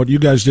divide, and what you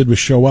guys did was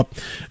show up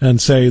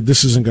and say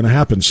this isn't going to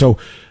happen. So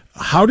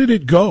how did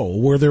it go?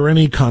 Were there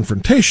any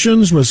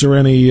confrontations? Was there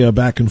any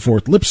back and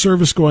forth lip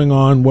service going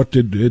on? What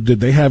did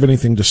they have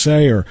anything to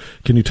say, or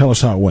can you tell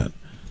us how it went?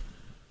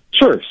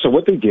 Sure. So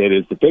what they did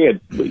is that they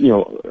had,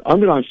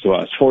 unbeknownst to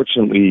us,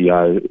 fortunately,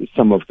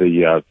 some of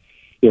the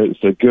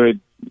good,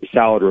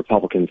 solid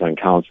Republicans on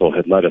council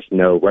had let us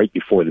know right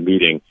before the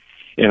meeting.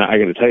 And I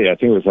got to tell you, I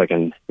think it was like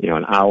an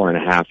hour and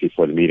a half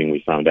before the meeting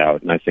we found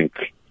out. And I think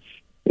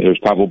there's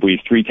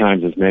probably 3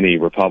 times as many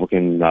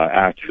Republican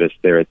activists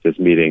there at this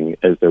meeting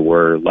as there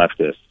were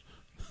leftists.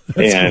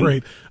 That's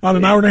great. On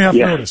an hour and a half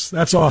notice.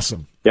 That's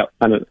awesome. Yep.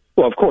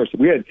 Well, of course,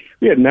 we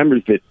had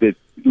members that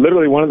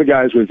literally one of the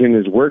guys was in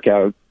his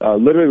workout,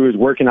 literally was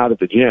working out at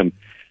the gym,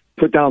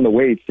 put down the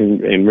weights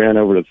and ran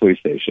over to the police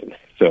station.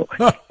 So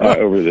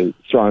over the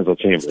Strongsville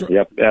chamber.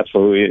 Yep,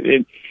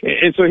 absolutely.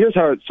 And so here's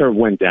how it sort of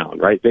went down,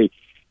 right?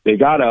 They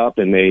got up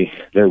and they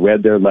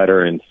read their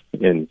letter and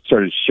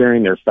started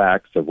sharing their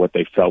facts of what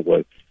they felt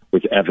was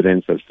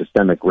evidence of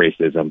systemic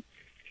racism.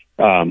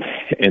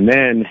 And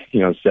then,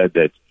 said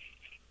that,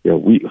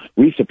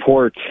 we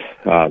support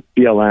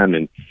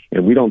BLM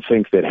and we don't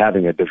think that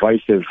having a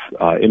divisive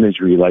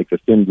imagery like the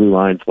thin blue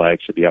line flag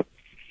should be up.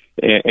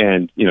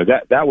 And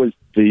that was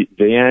the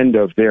end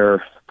of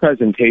their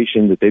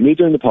presentation that they made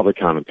during the public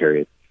comment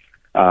period.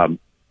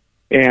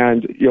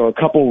 And, a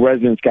couple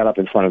residents got up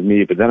in front of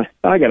me, but then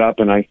I got up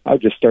and I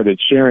just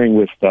started sharing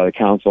with the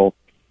council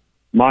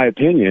my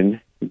opinion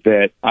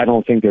that I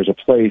don't think there's a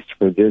place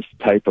for this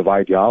type of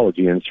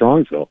ideology in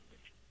Strongsville.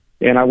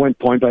 And I went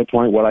point by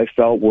point what I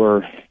felt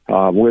were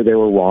where they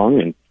were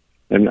wrong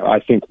and I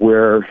think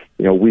where,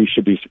 we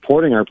should be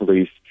supporting our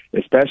police,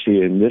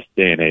 especially in this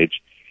day and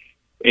age.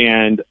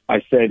 And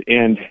I said,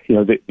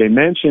 they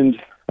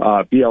mentioned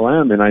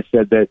BLM, and I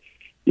said that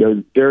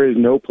there is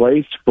no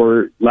place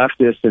for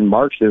leftists and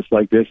Marxists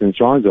like this in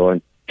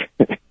Strongsville.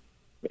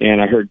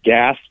 And I heard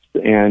gasps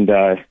and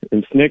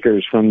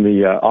snickers from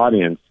the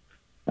audience.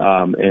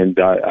 And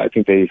I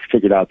think they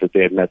figured out that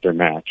they had met their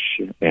match.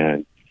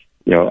 And,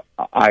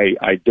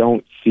 I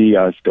don't see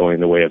us going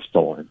the way of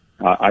Solon.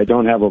 I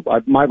don't have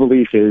my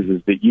belief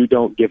is that you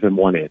don't give him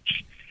 1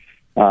 inch.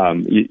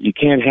 You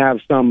can't have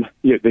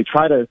they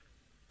try to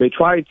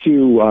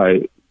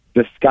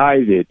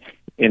disguise it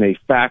in a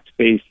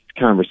fact-based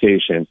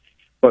conversation,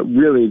 but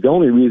really the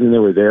only reason they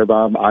were there,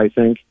 Bob, I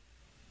think,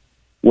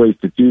 was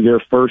to do their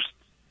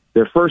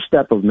first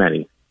step of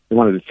many. They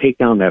wanted to take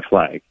down that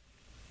flag.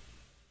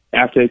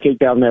 After they take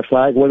down that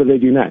flag, what do they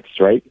do next,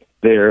 right?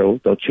 They'll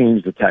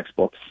change the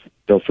textbooks.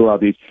 They'll throw out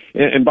these.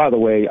 And by the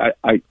way,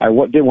 I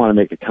did want to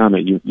make a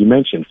comment. You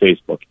mentioned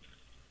Facebook.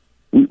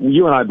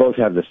 You and I both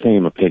have the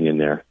same opinion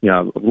there.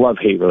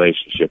 Love-hate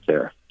relationship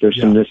there.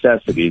 There's some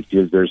necessities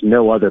because there's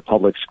no other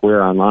public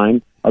square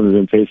online other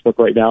than Facebook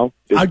right now.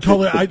 I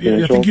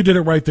think you did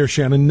it right there,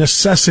 Shannon.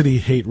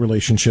 Necessity-hate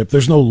relationship.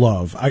 There's no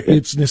love.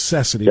 It's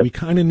necessity. Yep. We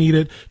kind of need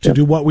it to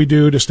do what we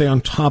do to stay on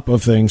top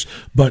of things,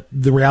 but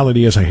the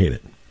reality is I hate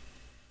it.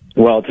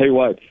 Well, I'll tell you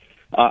what.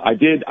 I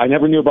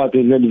never knew about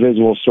this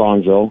individual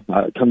Strongsville.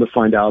 Come to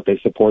find out, they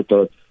support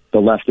the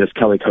leftist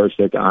Kelly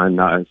Kostick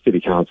on city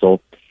council,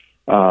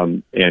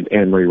 and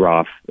Anne Marie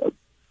Roth.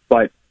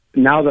 But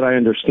now that I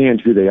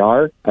understand who they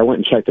are, I went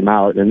and checked them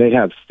out, and they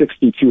have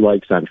 62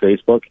 likes on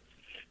Facebook.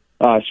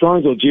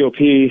 Strongsville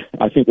GOP,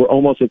 I think we're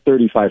almost at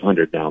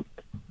 3,500 now.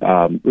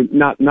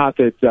 Not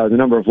that the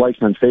number of likes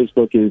on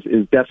Facebook is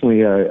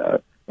definitely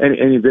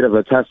any bit of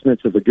a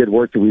testament to the good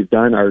work that we've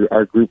done.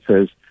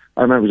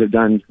 Our members have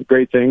done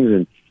great things,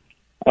 and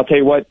I'll tell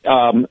you what,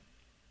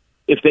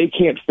 if they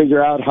can't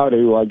figure out how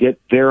to get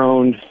their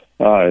own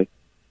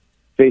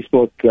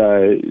Facebook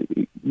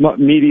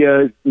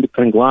media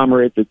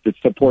conglomerate that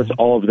supports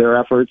all of their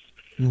efforts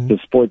to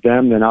support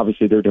them, then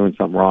obviously they're doing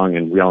something wrong,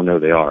 and we all know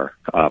they are.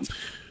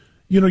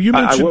 You mentioned...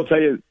 I will tell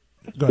you...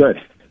 Go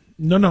ahead.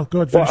 No,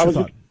 go ahead. Finish your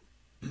thought.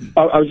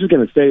 I was just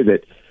going to say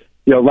that,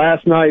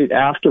 last night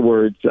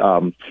afterwards,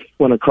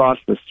 went across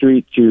the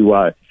street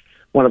to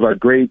one of our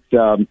great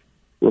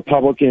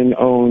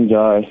Republican-owned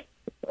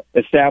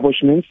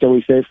establishments, so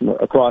we say, from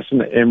across,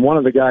 and one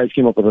of the guys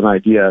came up with an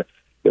idea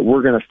that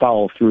we're going to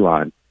follow through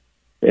on,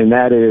 and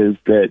that is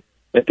that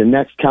at the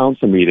next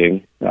council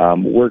meeting,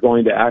 we're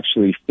going to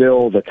actually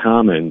fill the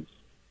commons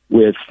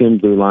with thin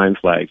blue line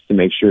flags to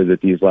make sure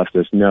that these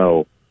leftists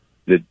know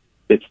that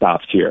it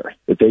stops here,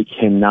 that they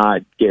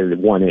cannot get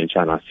 1 inch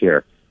on us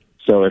here.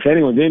 So if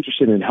anyone's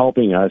interested in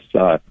helping us,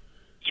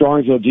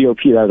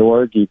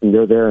 StrongsvilleGOP.org, you can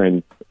go there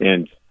and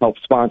help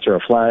sponsor a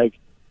flag,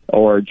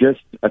 or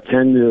just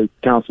attend the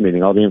council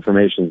meeting. All the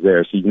information's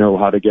there, so you know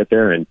how to get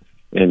there and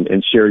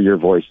share your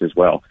voice as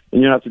well.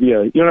 And you don't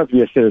have to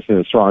be a citizen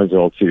of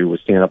Strongsville to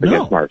stand up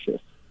against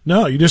Marxists.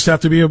 No, you just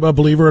have to be a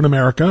believer in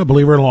America, a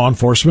believer in law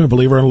enforcement, a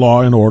believer in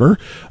law and order,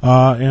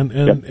 and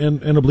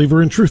a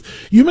believer in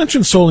truth. You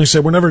mentioned Solon. You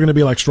said we're never going to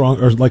be like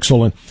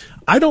Solon.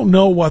 I don't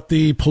know what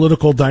the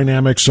political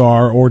dynamics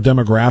are or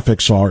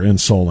demographics are in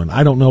Solon.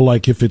 I don't know,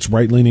 like, if it's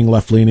right-leaning,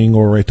 left-leaning,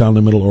 or right down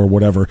the middle, or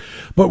whatever.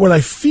 But what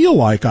I feel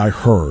like I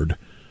heard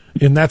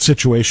in that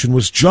situation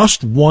was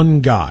just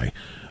one guy,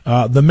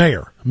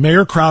 the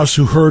Mayor Krause,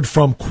 who heard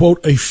from,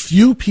 quote, a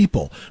few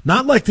people.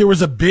 Not like there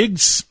was a big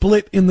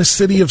split in the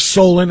city of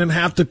Solon and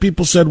half the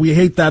people said, we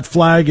hate that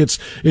flag, it's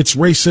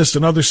racist,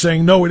 and others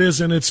saying, no, it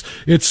isn't, it's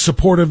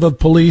supportive of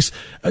police.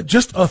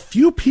 Just a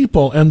few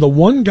people, and the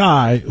one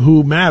guy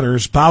who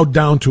matters bowed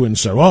down to it and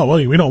said, well,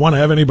 we don't want to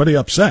have anybody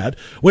upset.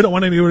 We don't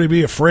want anybody to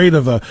be afraid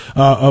of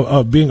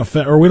being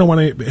offended, or we don't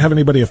want to have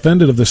anybody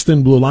offended of this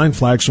thin blue line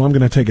flag, so I'm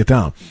going to take it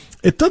down.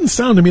 It doesn't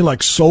sound to me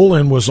like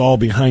Solon was all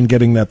behind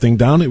getting that thing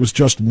down. It was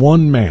just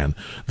one man,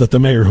 the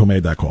mayor, who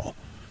made that call.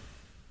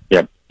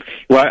 Yep.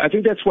 Well, I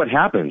think that's what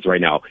happens right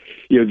now.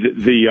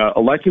 The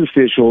elected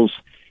officials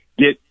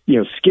get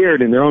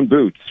scared in their own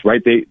boots,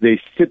 right? They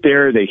sit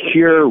there, they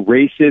hear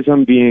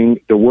racism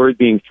the word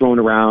being thrown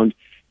around.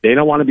 They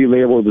don't want to be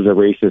labeled as a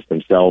racist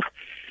themselves,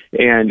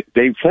 and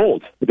they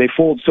fold. They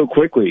fold so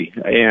quickly,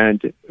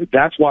 and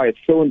that's why it's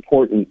so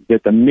important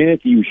that the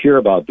minute you hear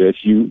about this,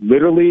 you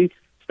literally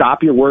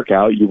stop your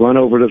workout, you run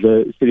over to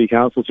the city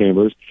council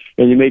chambers,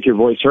 and you make your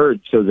voice heard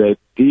so that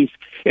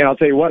and I'll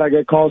tell you what, I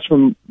get calls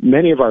from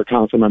many of our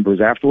council members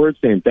afterwards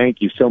saying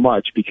thank you so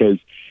much, because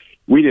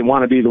we didn't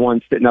want to be the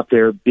ones sitting up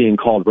there being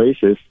called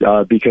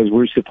racist, because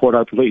we support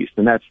our police.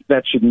 And that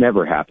should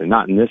never happen,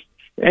 not in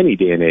any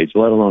day and age,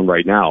 let alone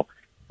right now.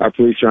 Our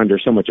police are under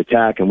so much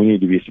attack, and we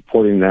need to be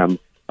supporting them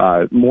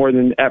more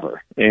than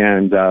ever.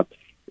 And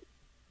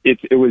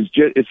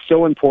it's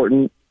so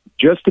important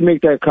just to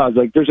make that cause.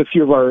 Like, there's a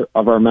few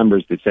of our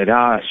members that said,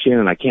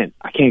 Shannon, I can't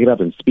get up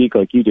and speak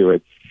like you do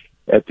at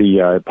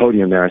the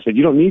podium there. I said,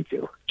 you don't need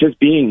to. Just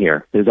being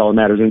here is all that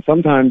matters. And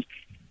sometimes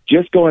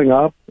just going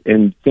up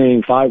and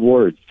saying 5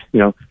 words,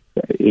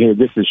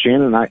 this is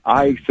Shannon,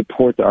 I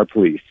support our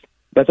police.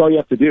 That's all you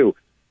have to do,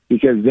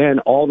 because then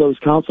all those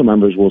council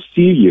members will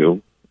see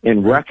you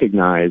and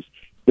recognize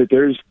that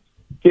there's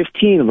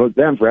 15 of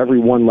them for every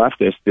one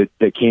leftist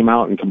that came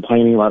out and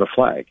complaining about a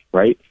flag,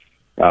 right?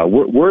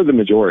 We're the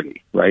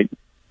majority, right?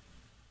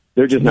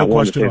 They're just not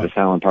willing to say the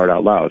silent part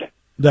out loud.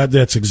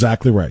 That's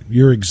exactly right.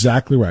 You're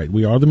exactly right.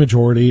 We are the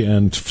majority,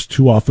 and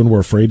too often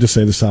we're afraid to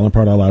say the silent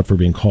part out loud for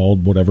being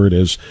called whatever it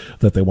is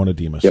that they want to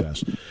deem us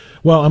as.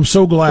 Well, I'm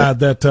so glad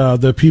that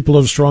the people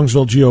of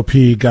Strongsville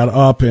GOP got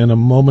up in a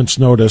moment's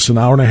notice, an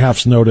hour and a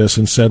half's notice,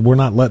 and said, we're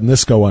not letting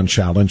this go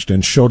unchallenged,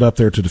 and showed up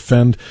there to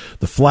defend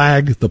the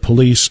flag, the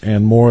police,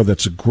 and more.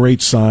 That's a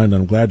great sign.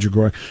 I'm glad you're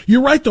growing.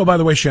 You're right, though, by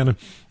the way, Shannon.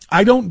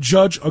 I don't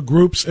judge a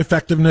group's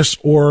effectiveness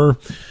or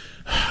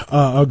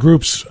a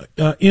group's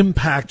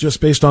impact just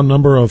based on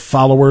number of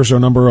followers or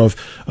number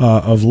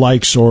of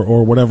likes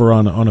or whatever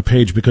on a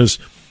page, because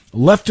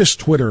leftist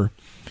Twitter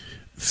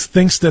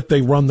thinks that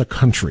they run the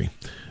country.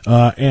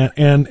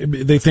 And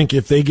they think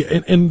if they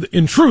get, and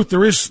in truth,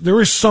 there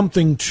is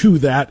something to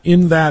that,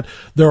 in that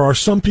there are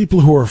some people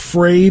who are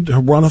afraid to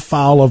run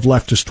afoul of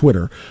leftist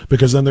Twitter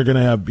because then they're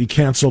going to be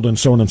canceled and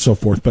so on and so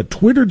forth. But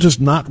Twitter does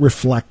not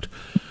reflect,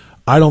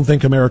 I don't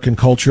think, American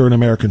culture and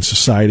American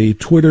society.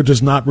 Twitter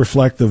does not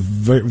reflect the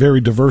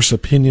very diverse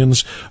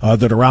opinions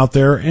that are out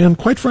there. And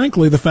quite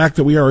frankly, the fact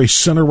that we are a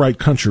center-right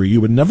country. You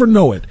would never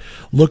know it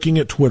looking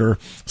at Twitter.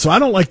 So I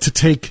don't like to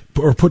take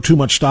or put too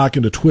much stock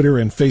into Twitter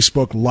and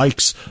Facebook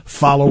likes,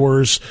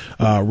 followers,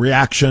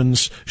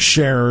 reactions,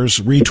 shares,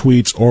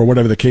 retweets, or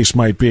whatever the case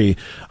might be.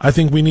 I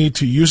think we need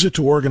to use it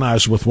to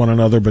organize with one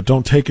another, but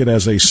don't take it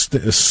as a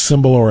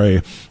symbol or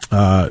an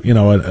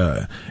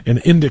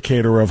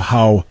indicator of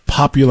how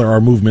popular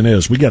our movement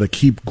is. We got to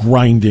keep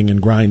grinding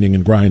and grinding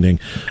and grinding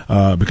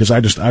because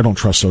I don't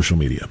trust social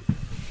media.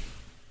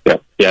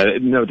 Yeah,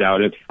 no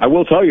doubt. I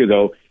will tell you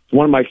though, it's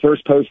one of my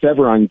first posts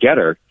ever on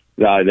Getter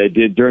that I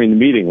did during the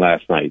meeting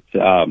last night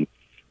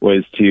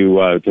was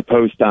to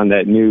post on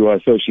that new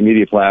social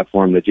media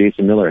platform that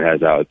Jason Miller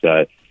has out.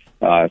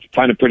 I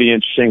find it pretty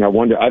interesting. I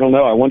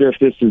wonder if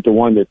this is the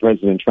one that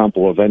President Trump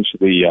will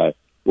eventually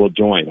will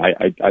join.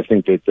 I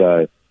think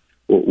that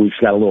we've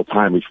got a little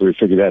time before we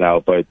figure that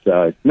out.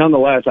 But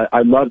nonetheless,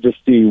 I'd love to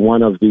see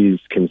one of these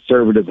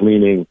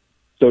conservative-leaning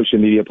social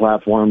media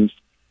platforms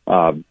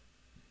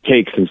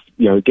take some,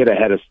 get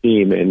ahead of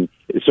steam, and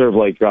it's sort of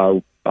like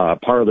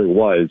Parler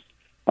was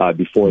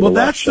before. Well,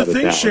 that's the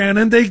thing,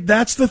 Shannon.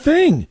 That's the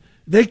thing.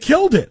 They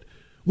killed it.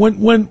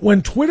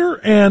 When Twitter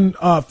and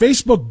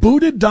Facebook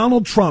booted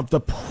Donald Trump, the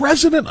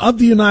president of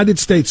the United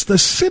States, the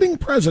sitting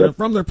president,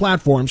 from their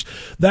platforms,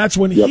 that's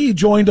when he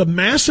joined a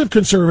massive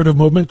conservative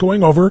movement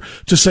going over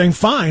to saying,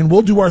 fine,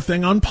 we'll do our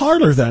thing on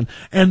Parler then.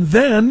 And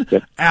then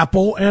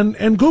Apple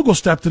and Google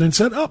stepped in and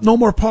said, oh, no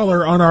more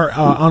Parler on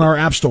our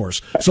app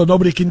stores. So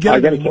nobody can get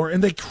it anymore.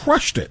 And they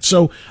crushed it.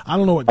 So I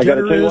don't know what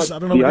Getter is. I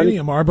don't know what any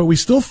of them are, but we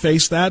still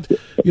face that.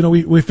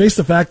 We face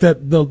the fact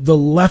that the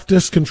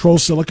leftists control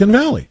Silicon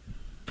Valley.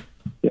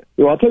 Yeah.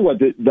 Well, I'll tell you what,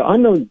 the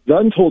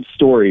untold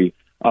story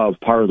of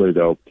Parler,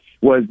 though,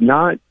 was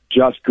not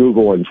just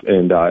Google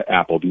and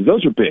Apple, because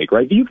those are big,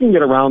 right? You can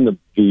get around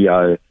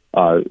the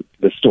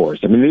stores.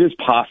 I mean, it is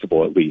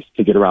possible, at least,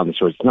 to get around the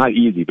stores. It's not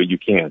easy, but you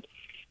can.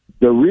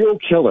 The real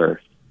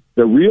killer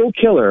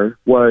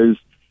was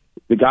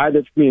the guy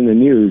that's being in the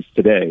news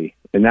today,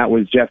 and that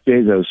was Jeff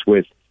Bezos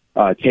with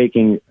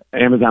taking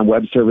Amazon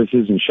Web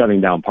Services and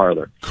shutting down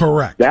Parler.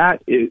 Correct.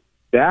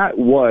 That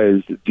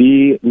was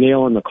the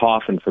nail in the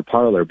coffin for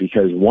Parler,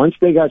 because once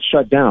they got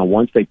shut down,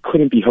 once they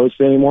couldn't be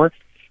hosted anymore,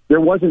 there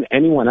wasn't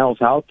anyone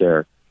else out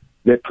there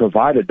that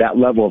provided that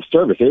level of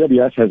service.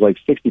 AWS has like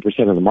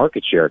 60% of the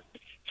market share.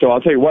 So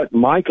I'll tell you what,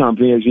 my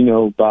company, as you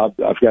know, Bob,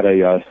 I've got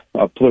a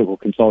political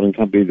consulting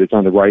company that's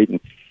on the right, and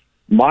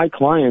my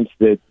clients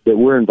that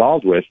we're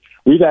involved with,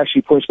 we've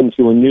actually pushed them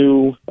to a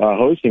new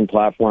hosting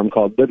platform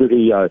called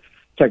Liberty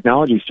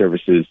Technology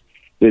Services.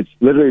 It's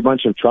literally a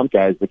bunch of Trump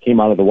guys that came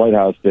out of the White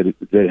House that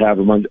have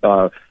a bunch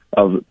of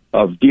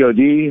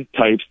DOD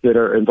types that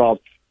are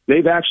involved.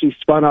 They've actually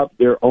spun up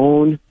their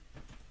own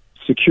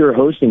secure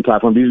hosting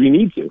platform because we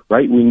need to,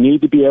 right? We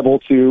need to be able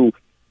to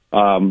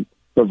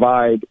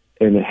provide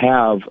and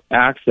have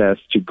access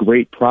to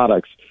great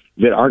products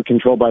that aren't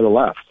controlled by the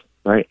left,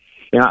 right?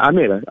 And I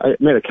made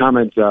a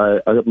comment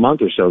a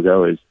month or so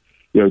ago is,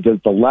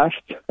 does the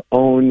left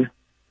own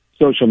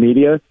social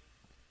media,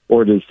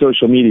 or does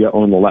social media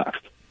own the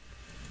left?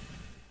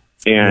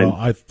 And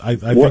well,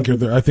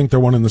 I think they're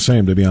one and the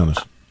same, to be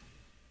honest.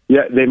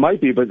 Yeah, they might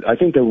be, but I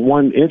think the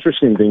one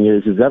interesting thing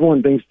is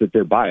everyone thinks that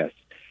they're biased.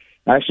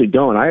 I actually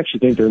don't. I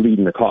actually think they're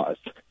leading the cause.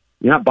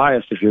 You're not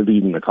biased if you're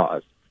leading the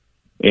cause.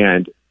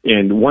 And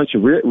once you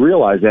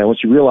realize that,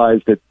 once you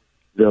realize that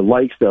the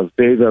likes of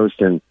Bezos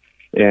and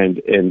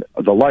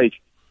the like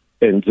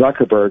and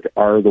Zuckerberg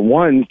are the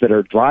ones that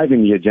are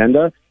driving the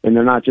agenda, and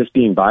they're not just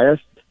being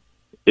biased,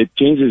 it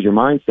changes your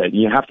mindset.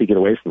 You have to get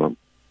away from them.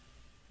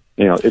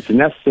 It's a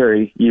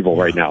necessary evil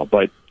right now,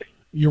 but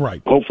you're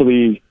right.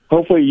 Hopefully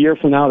a year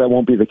from now that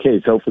won't be the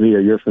case. Hopefully a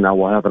year from now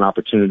we'll have an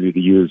opportunity to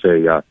use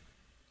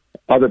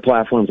other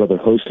platforms, other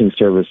hosting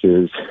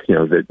services,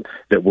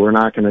 that we're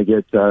not going to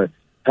get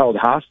held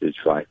hostage,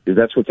 right? Because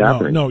that's what's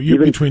happening. No,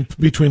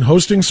 between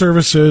hosting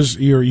services,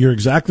 you're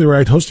exactly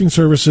right. Hosting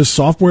services,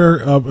 software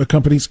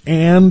companies,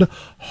 and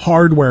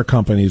hardware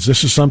companies.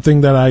 This is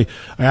something that I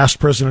asked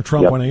President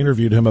Trump when I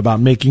interviewed him about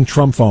making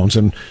Trump phones,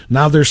 and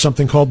now there's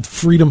something called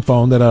Freedom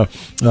Phone that a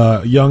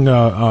young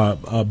a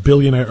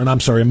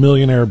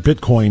millionaire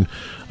Bitcoin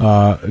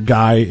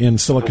guy in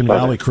Silicon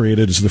Valley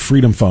created is the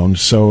Freedom Phone.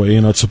 So,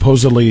 it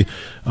supposedly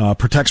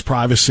protects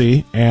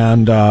privacy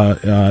and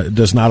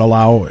does not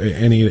allow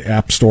any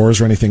app stores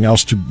or anything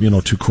else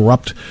to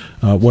corrupt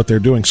what they're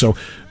doing. So,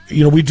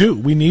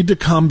 we need to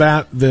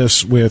combat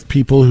this with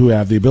people who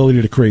have the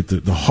ability to create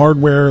the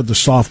hardware, the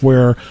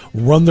software,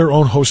 run their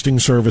own hosting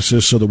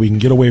services so that we can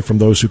get away from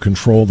those who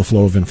control the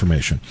flow of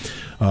information.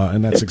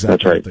 And that's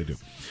exactly what they do.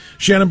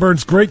 Shannon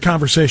Berns, great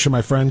conversation,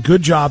 my friend.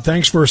 Good job.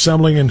 Thanks for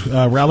assembling and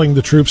rallying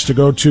the troops to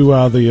go to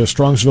the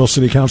Strongsville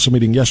City Council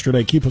meeting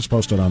yesterday. Keep us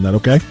posted on that,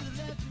 okay?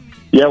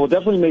 Yeah, we'll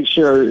definitely make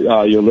sure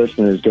your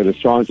listeners go to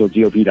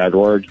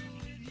strongsvillegop.org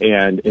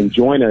and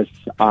join us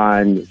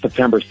on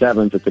September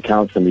 7th at the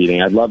council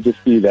meeting. I'd love to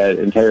see that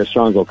entire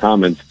Strongsville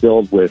Commons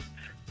filled with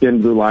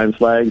thin blue line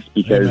flags,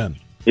 because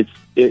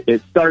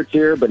it starts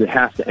here, but it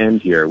has to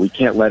end here. We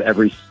can't let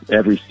every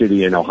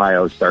city in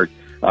Ohio start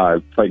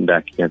fighting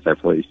back against our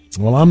police.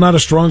 Well, I'm not a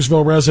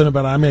Strongsville resident,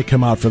 but I may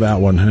come out for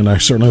that one, and I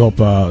certainly hope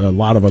a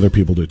lot of other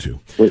people do too.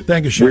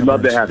 Thank you, Shannon. We'd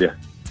love to have you.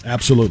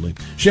 Absolutely.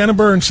 Shannon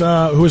Berns,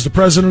 who is the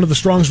president of the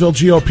Strongsville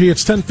GOP.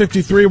 It's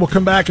 10:53. We'll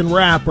come back and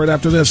wrap right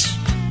after this.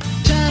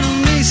 Trying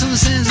to make some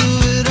sense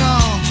of it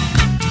all,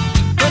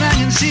 but I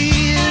can see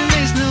it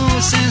makes no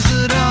sense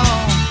at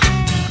all.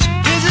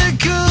 Is it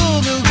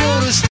cool to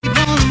go to sleep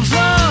on the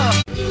floor?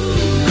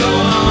 Go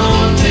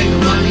on, take the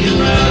money and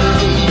run.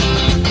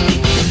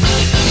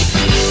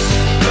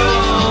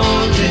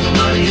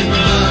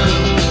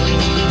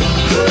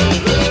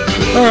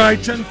 All right,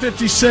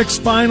 10:56,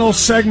 final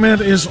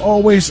segment is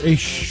always a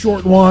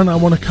short one. I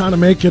want to kind of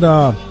make it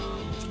a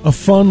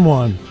fun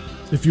one,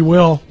 if you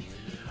will.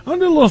 I'm going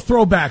to do a little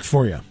throwback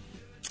for you.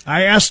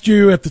 I asked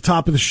you at the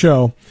top of the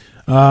show,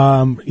 what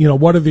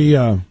are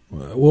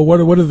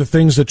the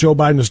things that Joe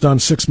Biden has done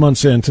 6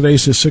 months in?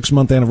 Today's his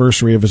 6-month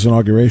anniversary of his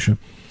inauguration.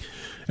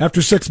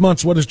 After 6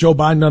 months, what has Joe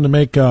Biden done to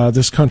make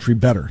this country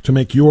better, to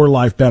make your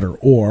life better?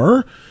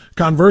 Or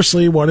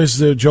conversely, what has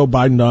Joe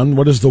Biden done?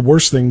 What is the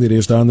worst thing that he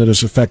has done that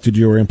has affected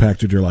you or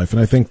impacted your life? And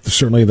I think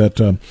certainly that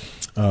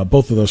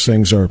both of those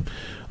things are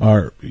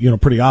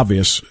pretty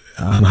obvious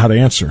on how to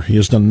answer. He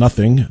has done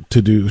nothing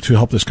to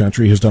help this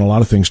country. He has done a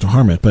lot of things to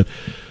harm it. But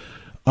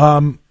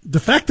the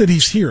fact that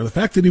he's here, the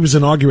fact that he was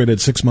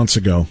inaugurated 6 months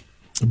ago,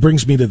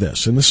 brings me to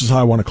this, and this is how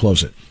I want to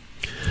close it.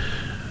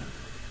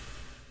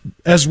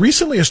 As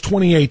recently as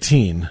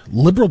 2018,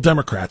 liberal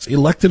Democrats,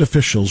 elected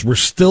officials, were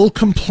still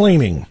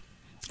complaining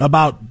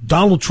about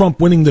Donald Trump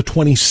winning the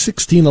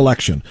 2016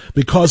 election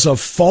because of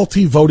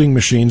faulty voting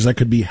machines that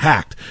could be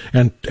hacked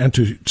and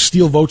to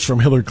steal votes from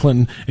Hillary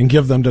Clinton and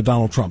give them to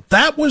Donald Trump.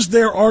 That was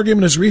their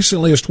argument as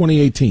recently as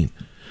 2018.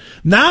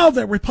 Now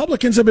that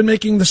Republicans have been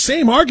making the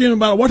same argument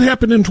about what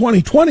happened in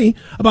 2020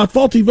 about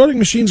faulty voting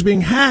machines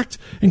being hacked,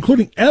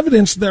 including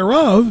evidence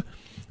thereof,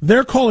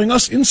 they're calling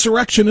us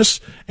insurrectionists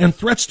and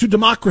threats to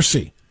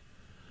democracy.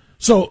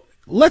 So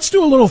let's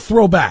do a little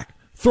throwback.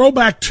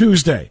 Throwback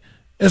Tuesday.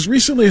 As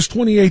recently as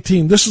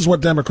 2018, this is what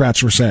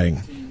Democrats were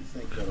saying.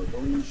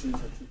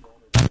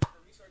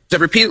 Have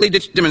repeatedly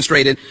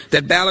demonstrated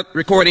that ballot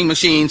recording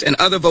machines and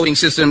other voting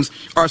systems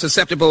are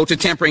susceptible to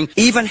tampering.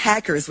 Even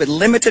hackers with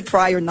limited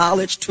prior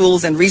knowledge,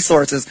 tools, and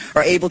resources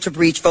are able to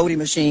breach voting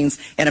machines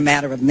in a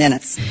matter of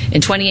minutes. In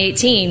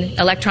 2018,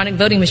 electronic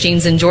voting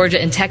machines in Georgia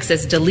and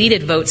Texas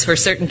deleted votes for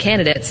certain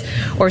candidates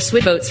or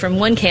switched votes from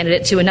one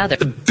candidate to another.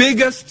 The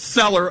biggest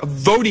seller of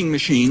voting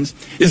machines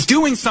is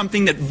doing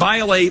something that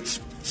violates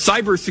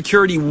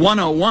Cybersecurity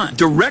 101,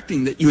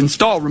 directing that you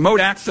install remote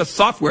access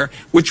software,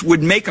 which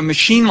would make a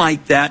machine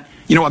like that,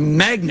 a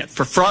magnet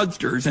for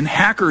fraudsters and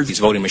hackers. These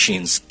voting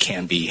machines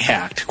can be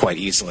hacked quite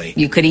easily.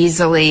 You could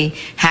easily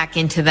hack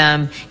into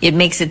them. It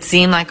makes it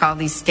seem like all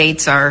these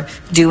states are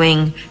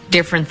doing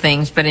different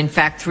things, but in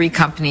fact, 3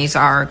 companies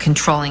are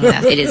controlling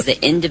them. It is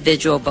the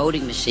individual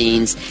voting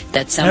machines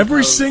that some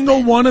every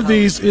single one of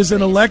these is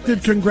an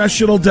elected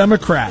congressional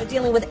Democrat. We're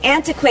dealing with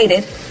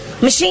antiquated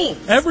machines.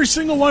 Every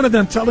single one of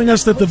them telling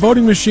us that the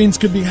voting machines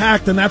could be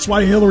hacked, and that's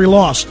why Hillary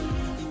lost.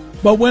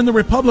 But when the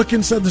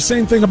Republicans said the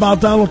same thing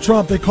about Donald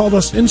Trump, they called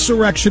us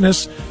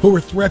insurrectionists who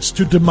were threats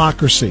to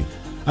democracy.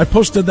 I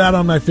posted that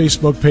on my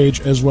Facebook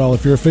page as well.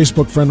 If you're a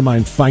Facebook friend of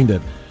mine, find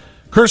it.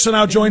 Kirsten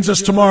now joins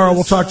us tomorrow.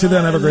 We'll talk to you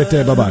then. Have a great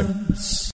day. Bye-bye.